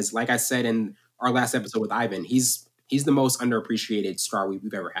make sense because like I said in our last episode with Ivan, he's the most underappreciated star we've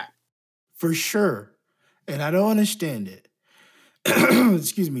ever had. For sure. And I don't understand it.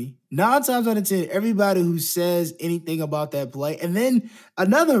 Excuse me. 9 times out of 10, everybody who says anything about that play, and then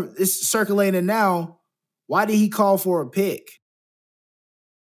another is circulating now, why did he call for a pick?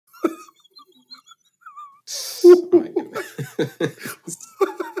 Oh my goodness.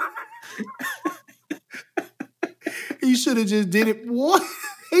 He should have just did it. What?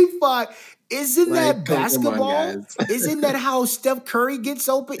 Hey, fuck. Isn't that basketball? Isn't that how Steph Curry gets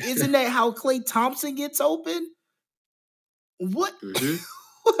open? Isn't that how Klay Thompson gets open? What? Mm-hmm.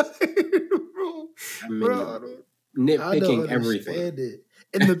 Bro, nitpicking everything. It.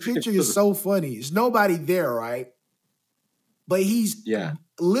 And the picture is so funny. There's nobody there, right? But he's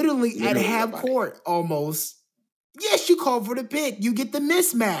literally at half court almost. Yes, you call for the pick. You get the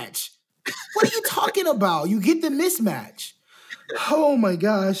mismatch. What are you talking about? You get the mismatch. Oh my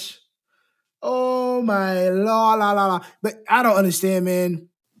gosh. Oh my la. But I don't understand, man.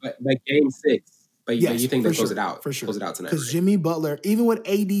 but game 6. But Yes, you think they for close it sure, out? for Close sure. it out tonight, Because right? Jimmy Butler, even when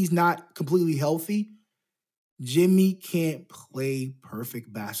AD's not completely healthy, Jimmy can't play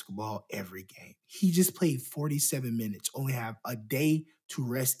perfect basketball every game. He just played 47 minutes, only have a day to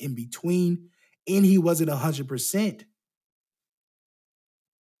rest in between, and he wasn't 100%.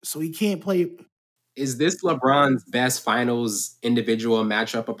 So he can't play. Is this LeBron's best finals individual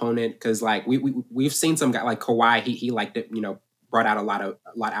matchup opponent? Because like we've seen some guy like Kawhi, he like brought out a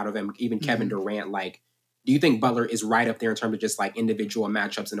lot out of him. Even Kevin Mhm. Durant. Like, do you think Butler is right up there in terms of just like individual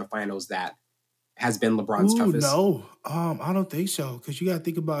matchups in the finals that has been LeBron's Ooh, toughest? no. I don't think so. Because you got to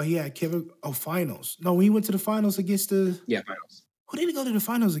think about he had Kevin. Oh, finals. No, when he went to the finals against the. Yeah, finals. Who did he go to the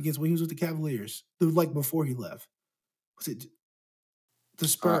finals against when he was with the Cavaliers? Like before he left. Was it the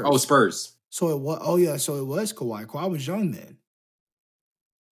Oh, Spurs? Spurs. So it was. Oh yeah. So it was Kawhi. Kawhi was young then.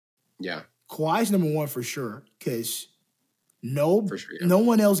 Yeah, Kawhi's number one for sure. Because for sure. Yeah. no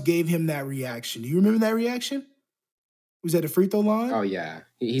one else gave him that reaction. Do you remember that reaction? Was that the free throw line? Oh yeah,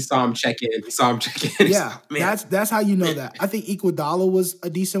 he saw him check in. He saw him check in. He's Yeah, like, man. that's how you know that. I think Iguodala was a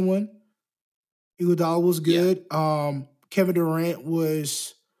decent one. Iguodala was Yeah, good. Kevin Durant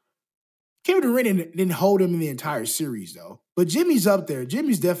didn't hold him in the entire series though. But Jimmy's up there.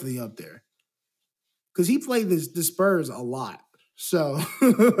 Jimmy's definitely up there because he played the Spurs a lot. So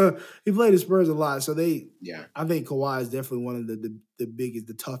he played the Spurs a lot. So yeah. I think Kawhi is definitely one of the biggest,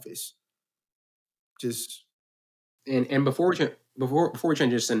 the toughest. Just And before we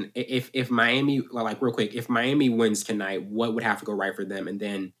transition, if Miami, like real quick, if Miami wins tonight, what would have to go right for them? And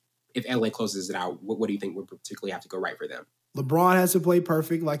then if LA closes it out, what do you think would particularly have to go right for them? LeBron has to play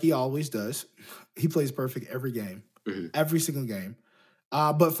perfect like he always does. He plays perfect every game, Mm-hmm. every single game.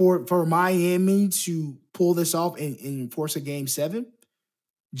 But for Miami to pull this off and force a game 7,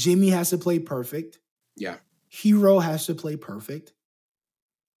 Jimmy has to play perfect. Yeah. Hero has to play perfect.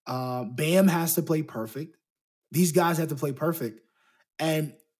 Bam has to play perfect. These guys have to play perfect.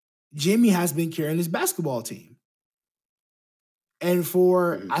 And Jimmy has been carrying his basketball team. And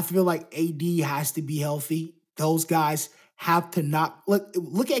Mm-hmm. I feel like AD has to be healthy. Those guys have to not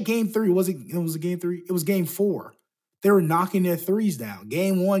look at game 3. It was a game 3? It was game 4. They were knocking their threes down.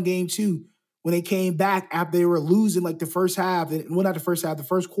 Game 1, game 2, when they came back after they were losing like the first half, well, not the first half, the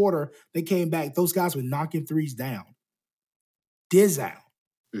first quarter, they came back. Those guys were knocking threes down. Dizzow.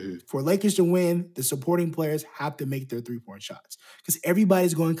 Mm-hmm. For Lakers to win, the supporting players have to make their 3-point shots because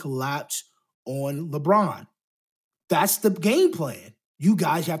everybody's going to collapse on LeBron. That's the game plan. You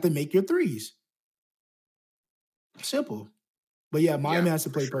guys have to make your threes. Simple. But yeah, Miami has to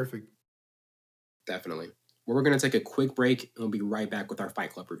play sure. perfect. Definitely. Well, we're going to take a quick break and we'll be right back with our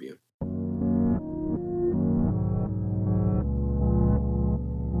Fight Club review.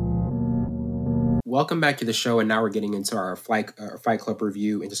 Welcome back to the show, and now we're getting into our Fight Club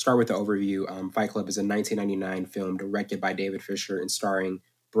review. And to start with the overview, Fight Club is a 1999 film directed by David Fincher and starring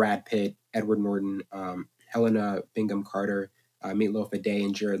Brad Pitt, Edward Norton, Helena Bingham Carter, Meatloaf Day,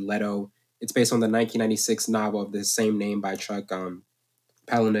 and Jared Leto. It's based on the 1996 novel of the same name by Chuck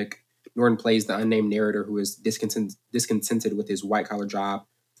Palahniuk. Norton plays the unnamed narrator who is discontented with his white-collar job,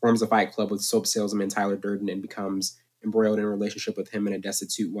 forms a fight club with soap salesman Tyler Durden, and becomes embroiled in a relationship with him and a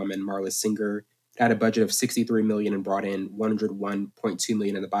destitute woman, Marla Singer. It had a budget of $63 million and brought in $101.2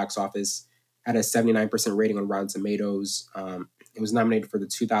 million in the box office. Had a 79% rating on Rotten Tomatoes. It was nominated for the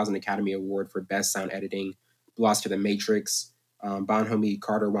 2000 Academy Award for Best Sound Editing, lost to The Matrix. Bonhomie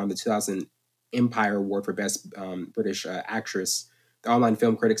Carter won the 2000 Empire Award for Best British Actress. The Online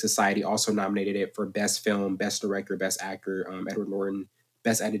Film Critics Society also nominated it for Best Film, Best Director, Best Actor, Edward Norton,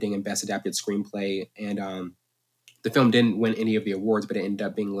 Best Editing, and Best Adapted Screenplay. And the film didn't win any of the awards, but it ended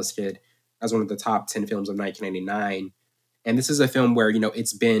up being listed as one of the top 10 films of 1999. And this is a film where,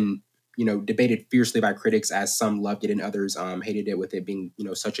 it's been, debated fiercely by critics as some loved it and others hated it, with it being,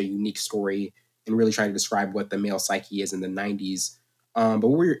 such a unique story and really trying to describe what the male psyche is in the 90s. But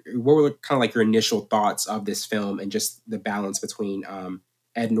what were kind of like your initial thoughts of this film and just the balance between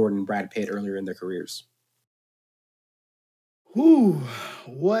Ed Norton and Brad Pitt earlier in their careers? Whew,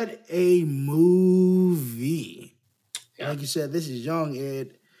 what a movie. Yeah. Like you said, this is young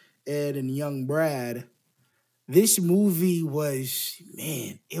Ed and young Brad. This movie was,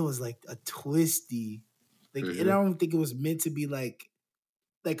 man, it was like a twisty. Like, and I don't think it was meant to be like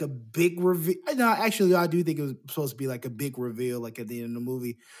a big reveal. No, actually, I do think it was supposed to be like a big reveal, like at the end of the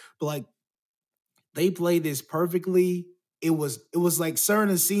movie. But like, they played this perfectly. It was like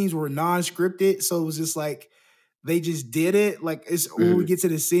certain scenes were non-scripted, so it was just like they just did it. Like when we get to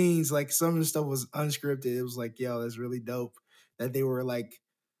the scenes, like some of the stuff was unscripted. It was like, yo, that's really dope that they were like,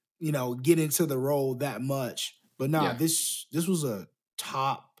 get into the role that much. But nah, Yeah. this was a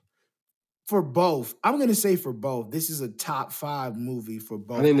top for both. I'm gonna say for both. This is a top 5 movie for I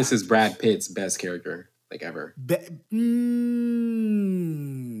both think this is Brad actors. Pitt's best character like ever. Be-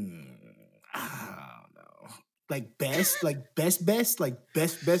 mm, I don't know. Like best.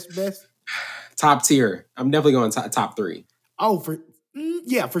 Top tier. I'm definitely going top 3. Oh,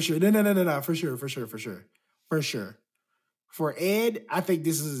 yeah, for sure. No, for sure. For Ed, I think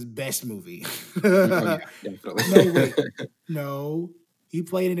this is his best movie. Oh yeah, No, wait, definitely. no. He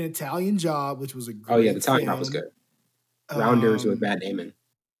played an Italian Job, which was a Oh yeah, the great talent was good. film. Rounders with Um, Matt Damon.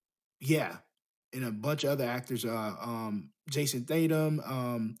 yeah, and a bunch of other actors. Jason Tatum.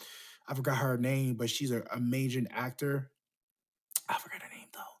 I forgot her name, but she's a major actor. I forgot her name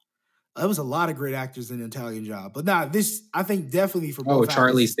though. There was a lot of great actors in the Italian Job, but nah, this I think definitely for Oh, both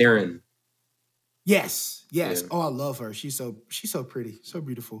actors. Charlize Theron. Yes. Yeah. Oh, I love her. She's so pretty, so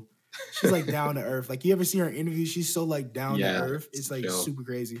beautiful. She's like down to earth. Like you ever see her interview? She's so like down to Yeah. earth. It's like Chill. super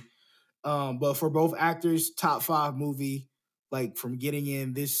crazy. But for both actors, top 5 movie. Like from getting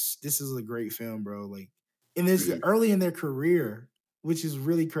in, this is a great film, bro. Like, and this is early in their career, which is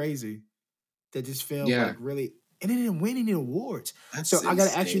really crazy. That this film Yeah. like really, and it didn't win any awards. That's So I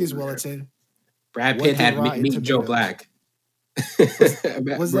gotta ask you this, insane, man. Wellington. Brad What Pitt did had Rotten Meet Joe Tomatoes- Black.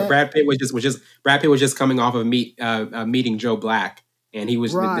 was that- Brad Pitt was just coming off of meeting Joe Black, and he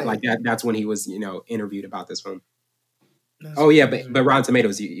was Right. like that. That's when he was interviewed about this film. That's Oh yeah, crazy. but Rotten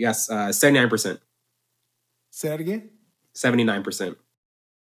Tomatoes, yes, 79%, Say that again. 79%.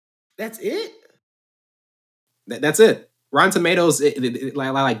 That's it. That's it. Rotten Tomatoes,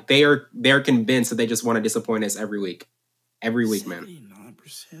 like they're convinced that they just want to disappoint us every week, man.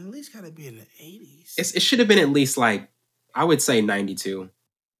 79%. At least gotta be in the 80s. It should have been at least like I would say 92.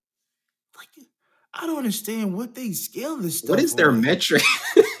 Like, I don't understand what they scale this stuff. What is their on. metric?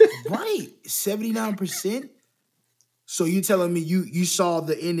 Right, 79%. So you telling me you saw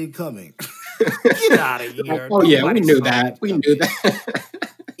the ending coming? Get out of here! Oh yeah, Nobody we knew saw that. it We coming. knew that.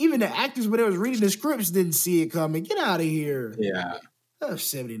 Even the actors when they was reading the scripts didn't see it coming. Get out of here! Yeah.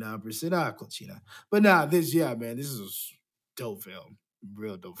 79%. Cochina. But nah, this man, this is a dope film.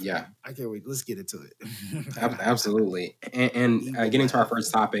 Real dope film. Yeah. I can't wait. Let's get into it. Absolutely. And getting to our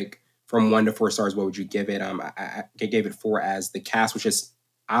first topic, from 1 to 4 stars, what would you give it? I gave it 4 as the cast was just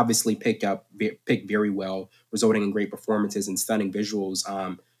obviously picked very well, resulting in great performances and stunning visuals.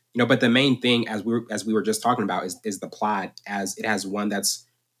 But the main thing, as we were just talking about, is the plot, as it has one that's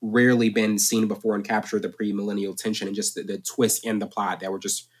rarely been seen before and captured the pre-millennial tension and just the twist in the plot that were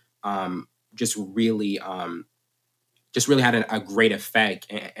just really had a great effect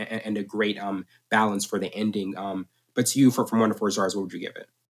and a great balance for the ending. But to you, from 1 to 4 stars, what would you give it?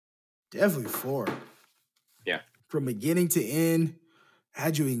 Definitely 4. Yeah. From beginning to end,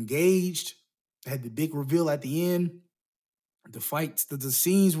 had you engaged, had the big reveal at the end. The fights, the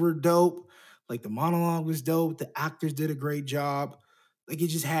scenes were dope. Like the monologue was dope. The actors did a great job. Like it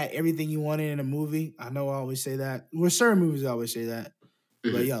just had everything you wanted in a movie. I know I always say that. Well, certain movies I always say that.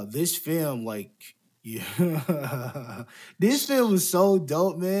 Mm-hmm. But yo, this film, like, yeah, this film was so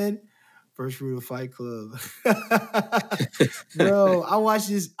dope, man. First rule of Fight Club. Bro, I watched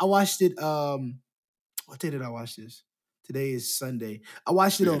it. What day did I watch this? Today is Sunday. I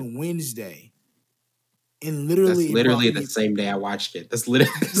watched it on Wednesday. And literally, that's literally the same day I watched it. That's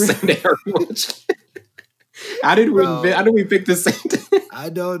literally the same day I watched it. How did we pick the same day? I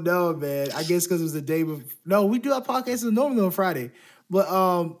don't know, man. I guess because it was the day before. No, we do our podcast normally on Friday. But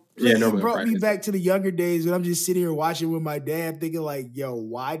it brought me back to the younger days when I'm just sitting here watching with my dad, thinking like, yo,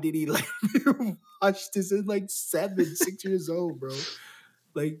 why did he let me watch this at like 6 years old, bro?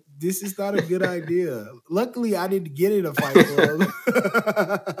 Like, this is not a good idea. Luckily, I didn't get in a Fight Club.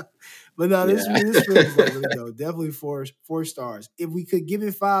 But no, this film is like really dope. Definitely 4 stars. If we could give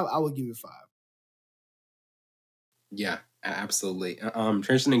it 5, I would give it 5. Yeah, absolutely.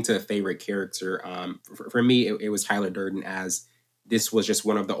 Transitioning to a favorite character, for me, it was Tyler Durden, as this was just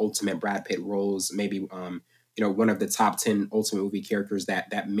one of the ultimate Brad Pitt roles. Maybe one of the top 10 ultimate movie characters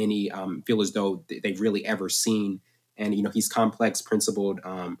that many feel as though they've really ever seen. And he's complex, principled,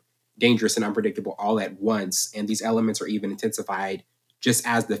 dangerous, and unpredictable all at once. And these elements are even intensified just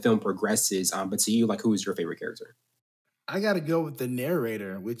as the film progresses. But to you, like, who is your favorite character? I got to go with the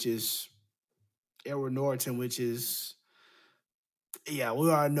narrator, which is Edward Norton, which is, yeah, we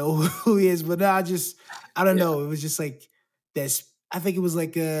already know who he is. But no, I don't know. It was just like I think it was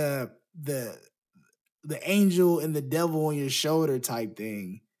like the angel and the devil on your shoulder type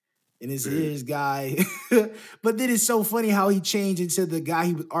thing. And it's his guy. But then it's so funny how he changed into the guy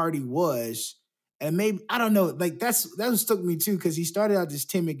he already was. And maybe, I don't know, like that stuck me too, because he started out this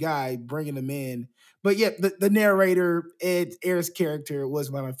timid guy, bringing him in. But yeah, the narrator, Ed Ayers' character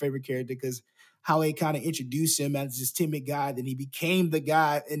was one of my favorite characters because how they kind of introduced him as this timid guy, then he became the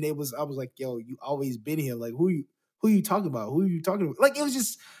guy, and I was like, yo, you always been here. Like who you talking about? Who are you talking about? Like it was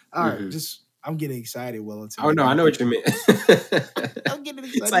just all right, Hmm. just I'm getting excited, Wellington. Oh Like no, I know what you mean. I'm getting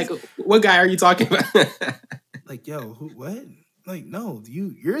It's excited. like, what guy are you talking about? Like, yo, who what? Like, no,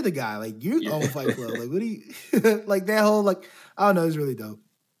 you're the guy. Like you Yeah. own Fight Club. Like, what do you like that whole like I don't know, it's really dope.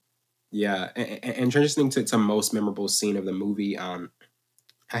 Yeah, and transitioning to most memorable scene of the movie, I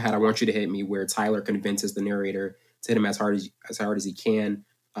had "I Want You to Hit Me," where Tyler convinces the narrator to hit him as hard as he can.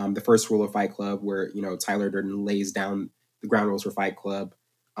 The first rule of Fight Club, where Tyler Durden lays down the ground rules for Fight Club.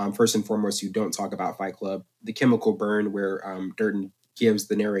 First and foremost, you don't talk about Fight Club. The chemical burn, where Durden gives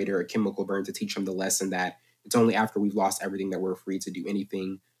the narrator a chemical burn to teach him the lesson that it's only after we've lost everything that we're free to do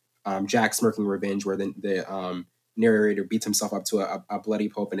anything. Jack smirking revenge, where the narrator beats himself up to a bloody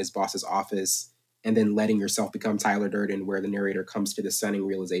pulp in his boss's office, and then letting yourself become Tyler Durden, where the narrator comes to the stunning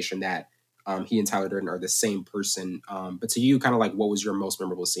realization that he and Tyler Durden are the same person. But to you, kind of like, what was your most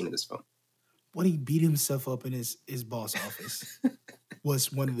memorable scene in this film? When he beat himself up in his boss office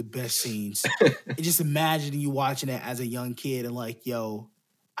was one of the best scenes. And just imagining you watching it as a young kid and like, yo,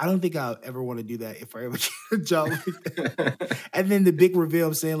 I don't think I'll ever want to do that if I ever get a job like that. And then the big reveal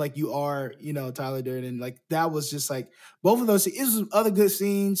of saying like you are, Tyler Durden, like that was just like both of those. It was some other good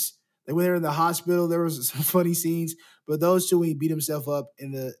scenes. Like when they were in the hospital, there was some funny scenes, but those two when he beat himself up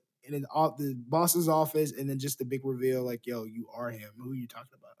the boss's office, and then just the big reveal, like yo, you are him. Who are you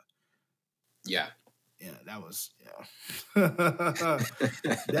talking about? Yeah. Yeah, that was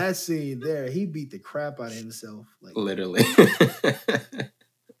that scene there. He beat the crap out of himself. Like Literally. that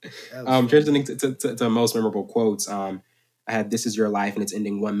was funny. Transitioning to most memorable quotes, I had "This is your life and it's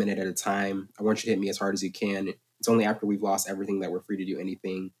ending 1 minute at a time. I want you to hit me as hard as you can. It's only after we've lost everything that we're free to do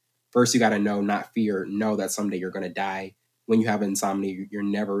anything. First, you got to know, not fear, know that someday you're going to die. When you have insomnia, you're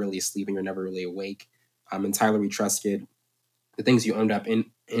never really asleep and you're never really awake. And Tyler, we trusted. The things you owned up in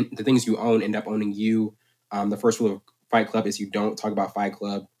the things you own end up owning you. The first rule of Fight Club is you don't talk about Fight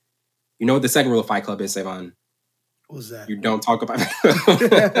Club. You know what the second rule of Fight Club is, Savon? What was that? You don't talk about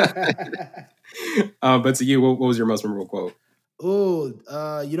but to you, what was your most memorable quote?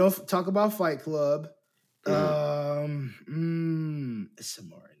 You don't talk about Fight Club. Mhm. It's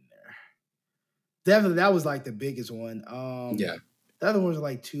somewhere in there. Definitely, that was like the biggest one. Yeah. The other ones are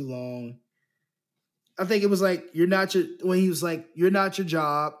like too long. I think it was like when he was like, you're not your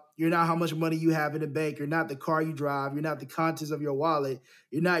job, you're not how much money you have in the bank, you're not the car you drive, you're not the contents of your wallet,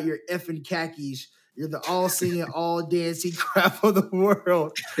 you're not your effing khakis, you're the all singing, all dancing crap of the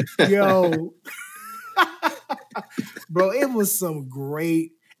world. Yo. Bro, it was some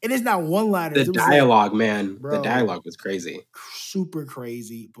great, and it's not one liners. The It was like, dialogue, man. The bro, dialogue was crazy. super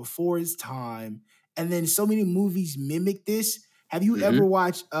crazy before its time. And then so many movies mimic this. Have you ever Hmm.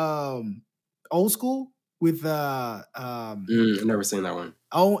 watched Old School with I've never seen that one.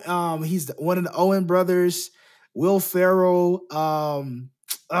 he's one of the Owen brothers, Will Ferrell,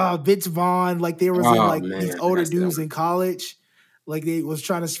 Vince Vaughn, like they was in Oh like these man, I older gotta see that dudes one. in college. Like they was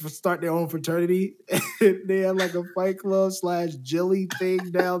trying to start their own fraternity. They had like a Fight Club / Jelly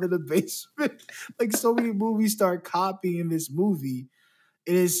thing down in the basement. Like so many movies start copying this movie.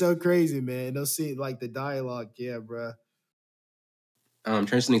 It is so crazy, man. They'll see like the dialogue, yeah, bro.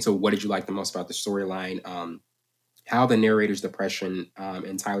 Transitioning to what did you like the most about the storyline? How the narrator's depression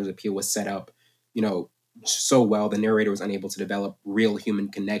and Tyler's appeal was set up, you know, so well. The narrator was unable to develop real human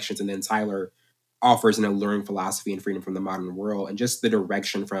connections, and then Tyler offers an alluring philosophy and freedom from the modern world. And just the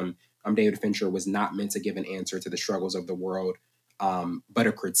direction from David Fincher was not meant to give an answer to the struggles of the world, but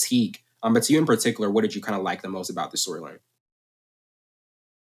a critique. But to you in particular, what did you kind of like the most about the storyline?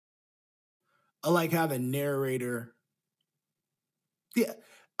 I like how the narrator, yeah,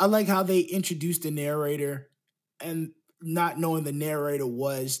 I like how they introduced the narrator and not knowing the narrator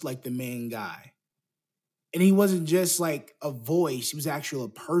was like the main guy. And he wasn't just like a voice, he was actually a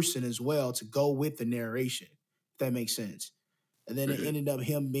person as well to go with the narration, if that makes sense. And then it Hmm. ended up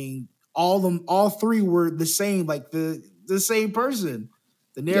him being all three were the same, like the same person.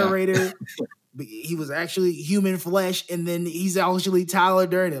 The Yeah. narrator, he was actually human flesh, and then he's actually Tyler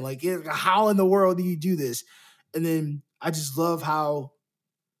Durden. Like, how in the world do you do this? And then I just love how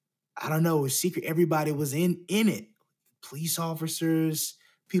I don't know, it's secret. Everybody was in it. Police officers,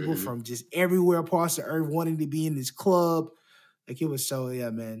 people Hmm. from just everywhere across the earth wanting to be in this club. Like it was so yeah,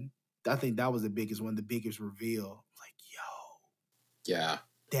 man. I think that was the biggest one, the biggest reveal. Like, yo, Yeah.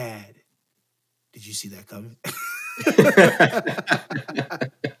 Dad, did you see that coming?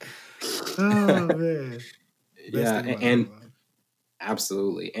 Oh man. Best Yeah, thing about and Hardline.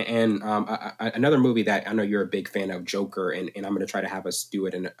 Absolutely. And another movie that I know you're a big fan of, Joker, and I'm going to try to have us do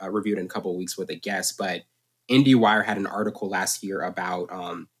it and review it in a couple of weeks with a guest. But IndieWire had an article last year about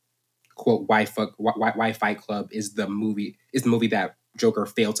quote why Fight Club is the movie that Joker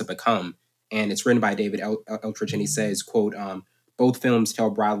failed to become, and it's written by David Eltrich, and he says quote both films tell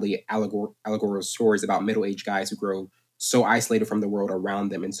broadly allegorical stories about middle aged guys who grow so isolated from the world around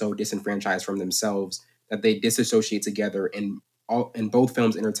them and so disenfranchised from themselves that they disassociate together. And both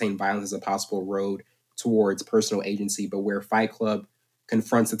films entertain violence as a possible road towards personal agency, but where Fight Club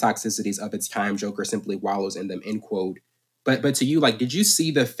confronts the toxicities of its time, Joker simply wallows in them. End quote. But to you, like, did you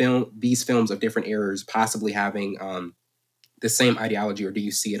see these films of different eras possibly having the same ideology, or do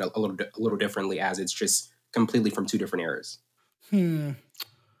you see it a little differently as it's just completely from two different eras? Hmm.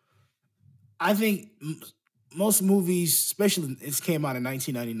 I think most movies, especially it came out in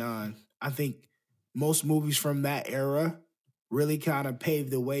 1999. I think most movies from that era really kind of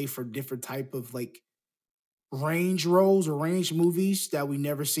paved the way for different type of like range roles or range movies that we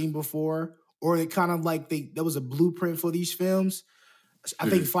never seen before, or it kind of like there was a blueprint for these films. I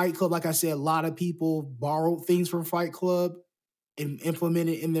think Hmm. Fight Club, like I said, a lot of people borrowed things from Fight Club and implement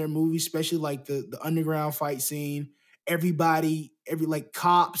it in their movies, especially like the underground fight scene. Everybody, every like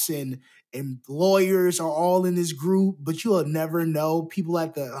cops and lawyers are all in this group, but you'll never know. People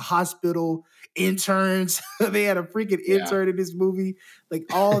at the hospital, interns, they had a freaking Yeah. intern in this movie. Like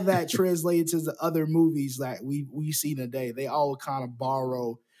all of that translated to the other movies that we see today. They all kind of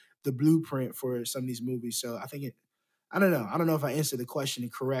borrow the blueprint for some of these movies. So I think it. I don't know. I don't know if I answered the question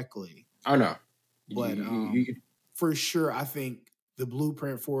correctly, Oh no. but You, for sure, I think the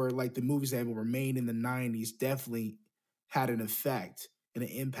blueprint for like the movies that were made in the '90s definitely had an effect and an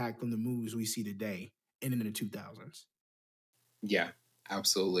impact on the movies we see today and in the 2000s. yeah,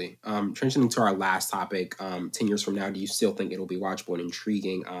 absolutely. Transitioning to our last topic, 10 years from now, do you still think it'll be watchable and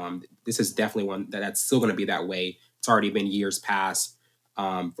intriguing? This is definitely one that's still going to be that way. It's already been years past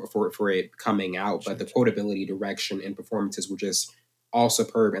for it coming out, but Sure, the sure. quotability, direction, and performances were just all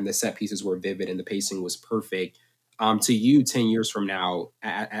superb, and the set pieces were vivid, and the pacing was perfect. To you, 10 years from now,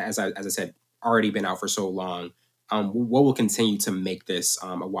 as I said, already been out for so long. What will continue to make this a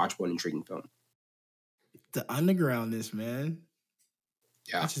watchable and intriguing film? The undergroundness, man.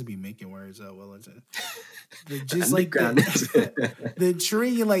 I Yeah, just be making words up, Wellington. The the just like underground. the the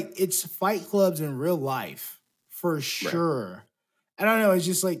intriguing, like it's fight clubs in real life for Right. sure. I don't know. It's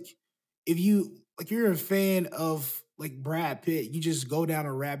just like if you like you're a fan of like Brad Pitt, you just go down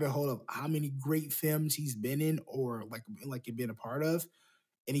a rabbit hole of how many great films he's been in or like you've been a part of,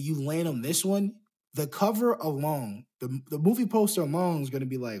 and you land on this one. The cover alone, the movie poster alone is going to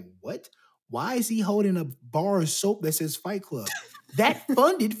be like, what? Why is he holding a bar of soap that says Fight Club? That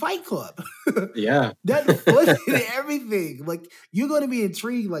funded Fight Club. Yeah. That funded everything. Like you're going to be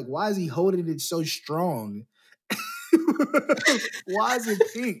intrigued. Like, why is he holding it so strong? Why is it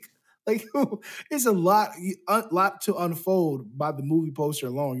pink? Like it's a lot to unfold by the movie poster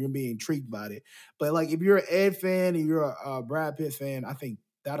alone. You're being intrigued by it. But like if you're an Ed fan and you're a Brad Pitt fan, I think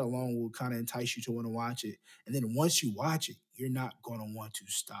that alone will kind of entice you to want to watch it. And then once you watch it, you're not going to want to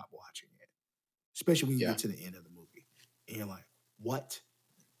stop watching it, especially when you Yeah. get to the end of the movie and you're like, "What?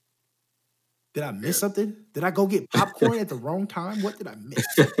 Did I miss Yeah. something? Did I go get popcorn at the wrong time? What did I miss?"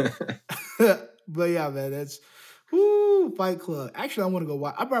 But yeah, man, that's whoo Fight Club. Actually, I want to go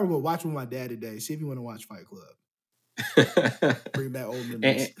watch. I'm probably gonna watch with my dad today. See if you want to watch Fight Club. Bring back old And-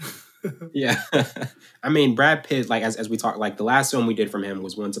 memories. yeah. I mean, Brad Pitt, like as we talked, like the last film we did from him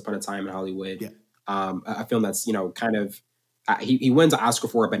was Once Upon a Time in Hollywood. Yeah, A film that's kind of he wins an Oscar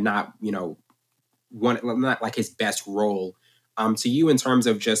for it, but not not like his best role. To you, in terms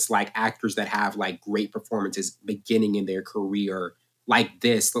of just like actors that have like great performances beginning in their career like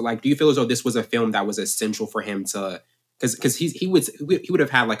this, like do you feel as though this was a film that was essential for him to? Because he would have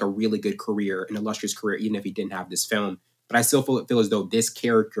had like a really good career, an illustrious career, even if he didn't have this film. But I still feel as though this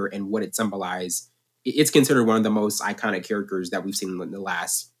character and what it symbolized, it's considered one of the most iconic characters that we've seen in the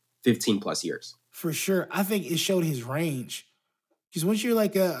last 15 plus years. for sure. I think it showed his range because once you're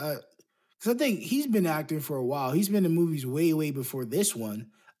like because I think he's been acting for a while. He's been in movies way, way before this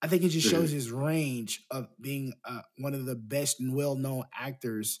one. I think it just shows Mhm. his range of being one of the best and well-known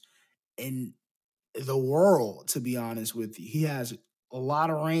actors in the world, to be honest with you. He has a lot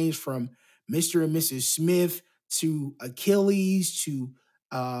of range from Mr. and Mrs. Smith to Achilles to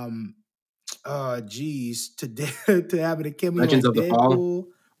geez, to to having a cameo Legends in of the Fall. Deadpool.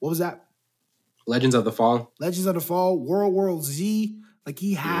 What was that? Legends of the Fall. Legends of the Fall, World War Z. Like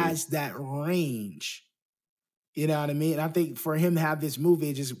he Mhm. has that range. You know what I mean? And I think for him to have this movie,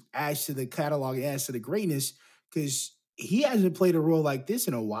 it just adds to the catalog, it adds to the greatness because he hasn't played a role like this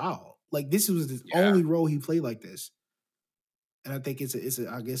in a while. Like this was the Yeah. only role he played like this. And I think I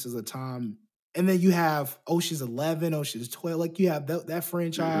guess it's a time. And then you have Ocean's 11, Ocean's 12. Like you have that Hmm.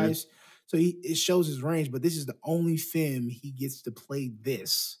 franchise. So it shows his range, but this is the only film he gets to play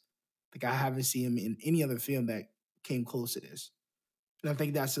this. Like I haven't seen him in any other film that came close to this. And I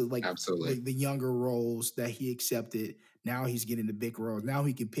think that's like Absolutely. the younger roles that he accepted. Now he's getting the big roles. Now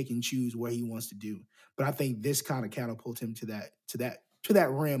he can pick and choose what he wants to do. But I think this kind of catapults him to that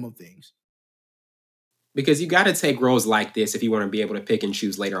realm of things. Because you got to take roles like this if you want to be able to pick and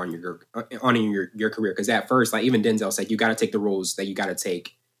choose later on your career. Because at first, like even Denzel said, you got to take the roles that you got to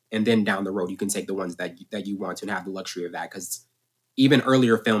take, and then down the road you can take the ones that you want to and have the luxury of that. Because even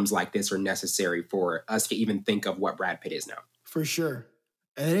earlier films like this are necessary for us to even think of what Brad Pitt is now. For sure.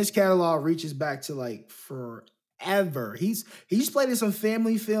 And his catalog reaches back to like forever. He's played in some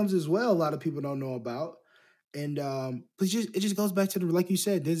family films as well. A lot of people don't know about. And but it just goes back to like you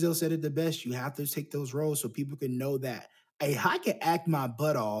said, Denzel said it the best. You have to take those roles so people can know that, hey, I can act my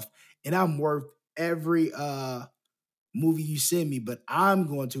butt off and I'm worth every movie you send me, but I'm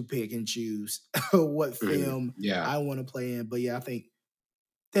going to pick and choose what film I want to play in. But yeah, I think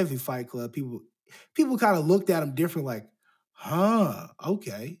definitely Fight Club. People kind of looked at him different, like, huh,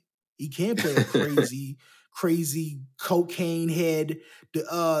 okay. He can't play a crazy cocaine head,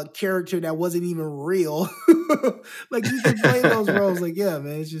 the character that wasn't even real. Like you can play those roles. Like, yeah,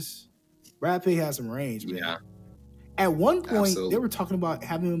 man, it's just Brad Pitt has some range, man. Yeah. At one point, Absolutely. they were talking about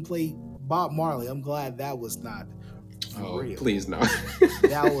having him play Bob Marley. I'm glad that was not real. Please no.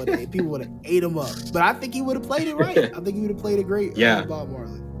 People would have ate him up. But I think he would have played it right. I think he would have played it great. Bob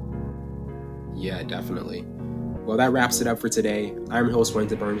Marley. Yeah, definitely. Well, that wraps it up for today. I'm your host, Wayne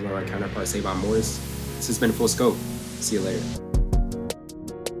Burns, and my counterpart, Savon Morris. This has been Full Scope. See you later.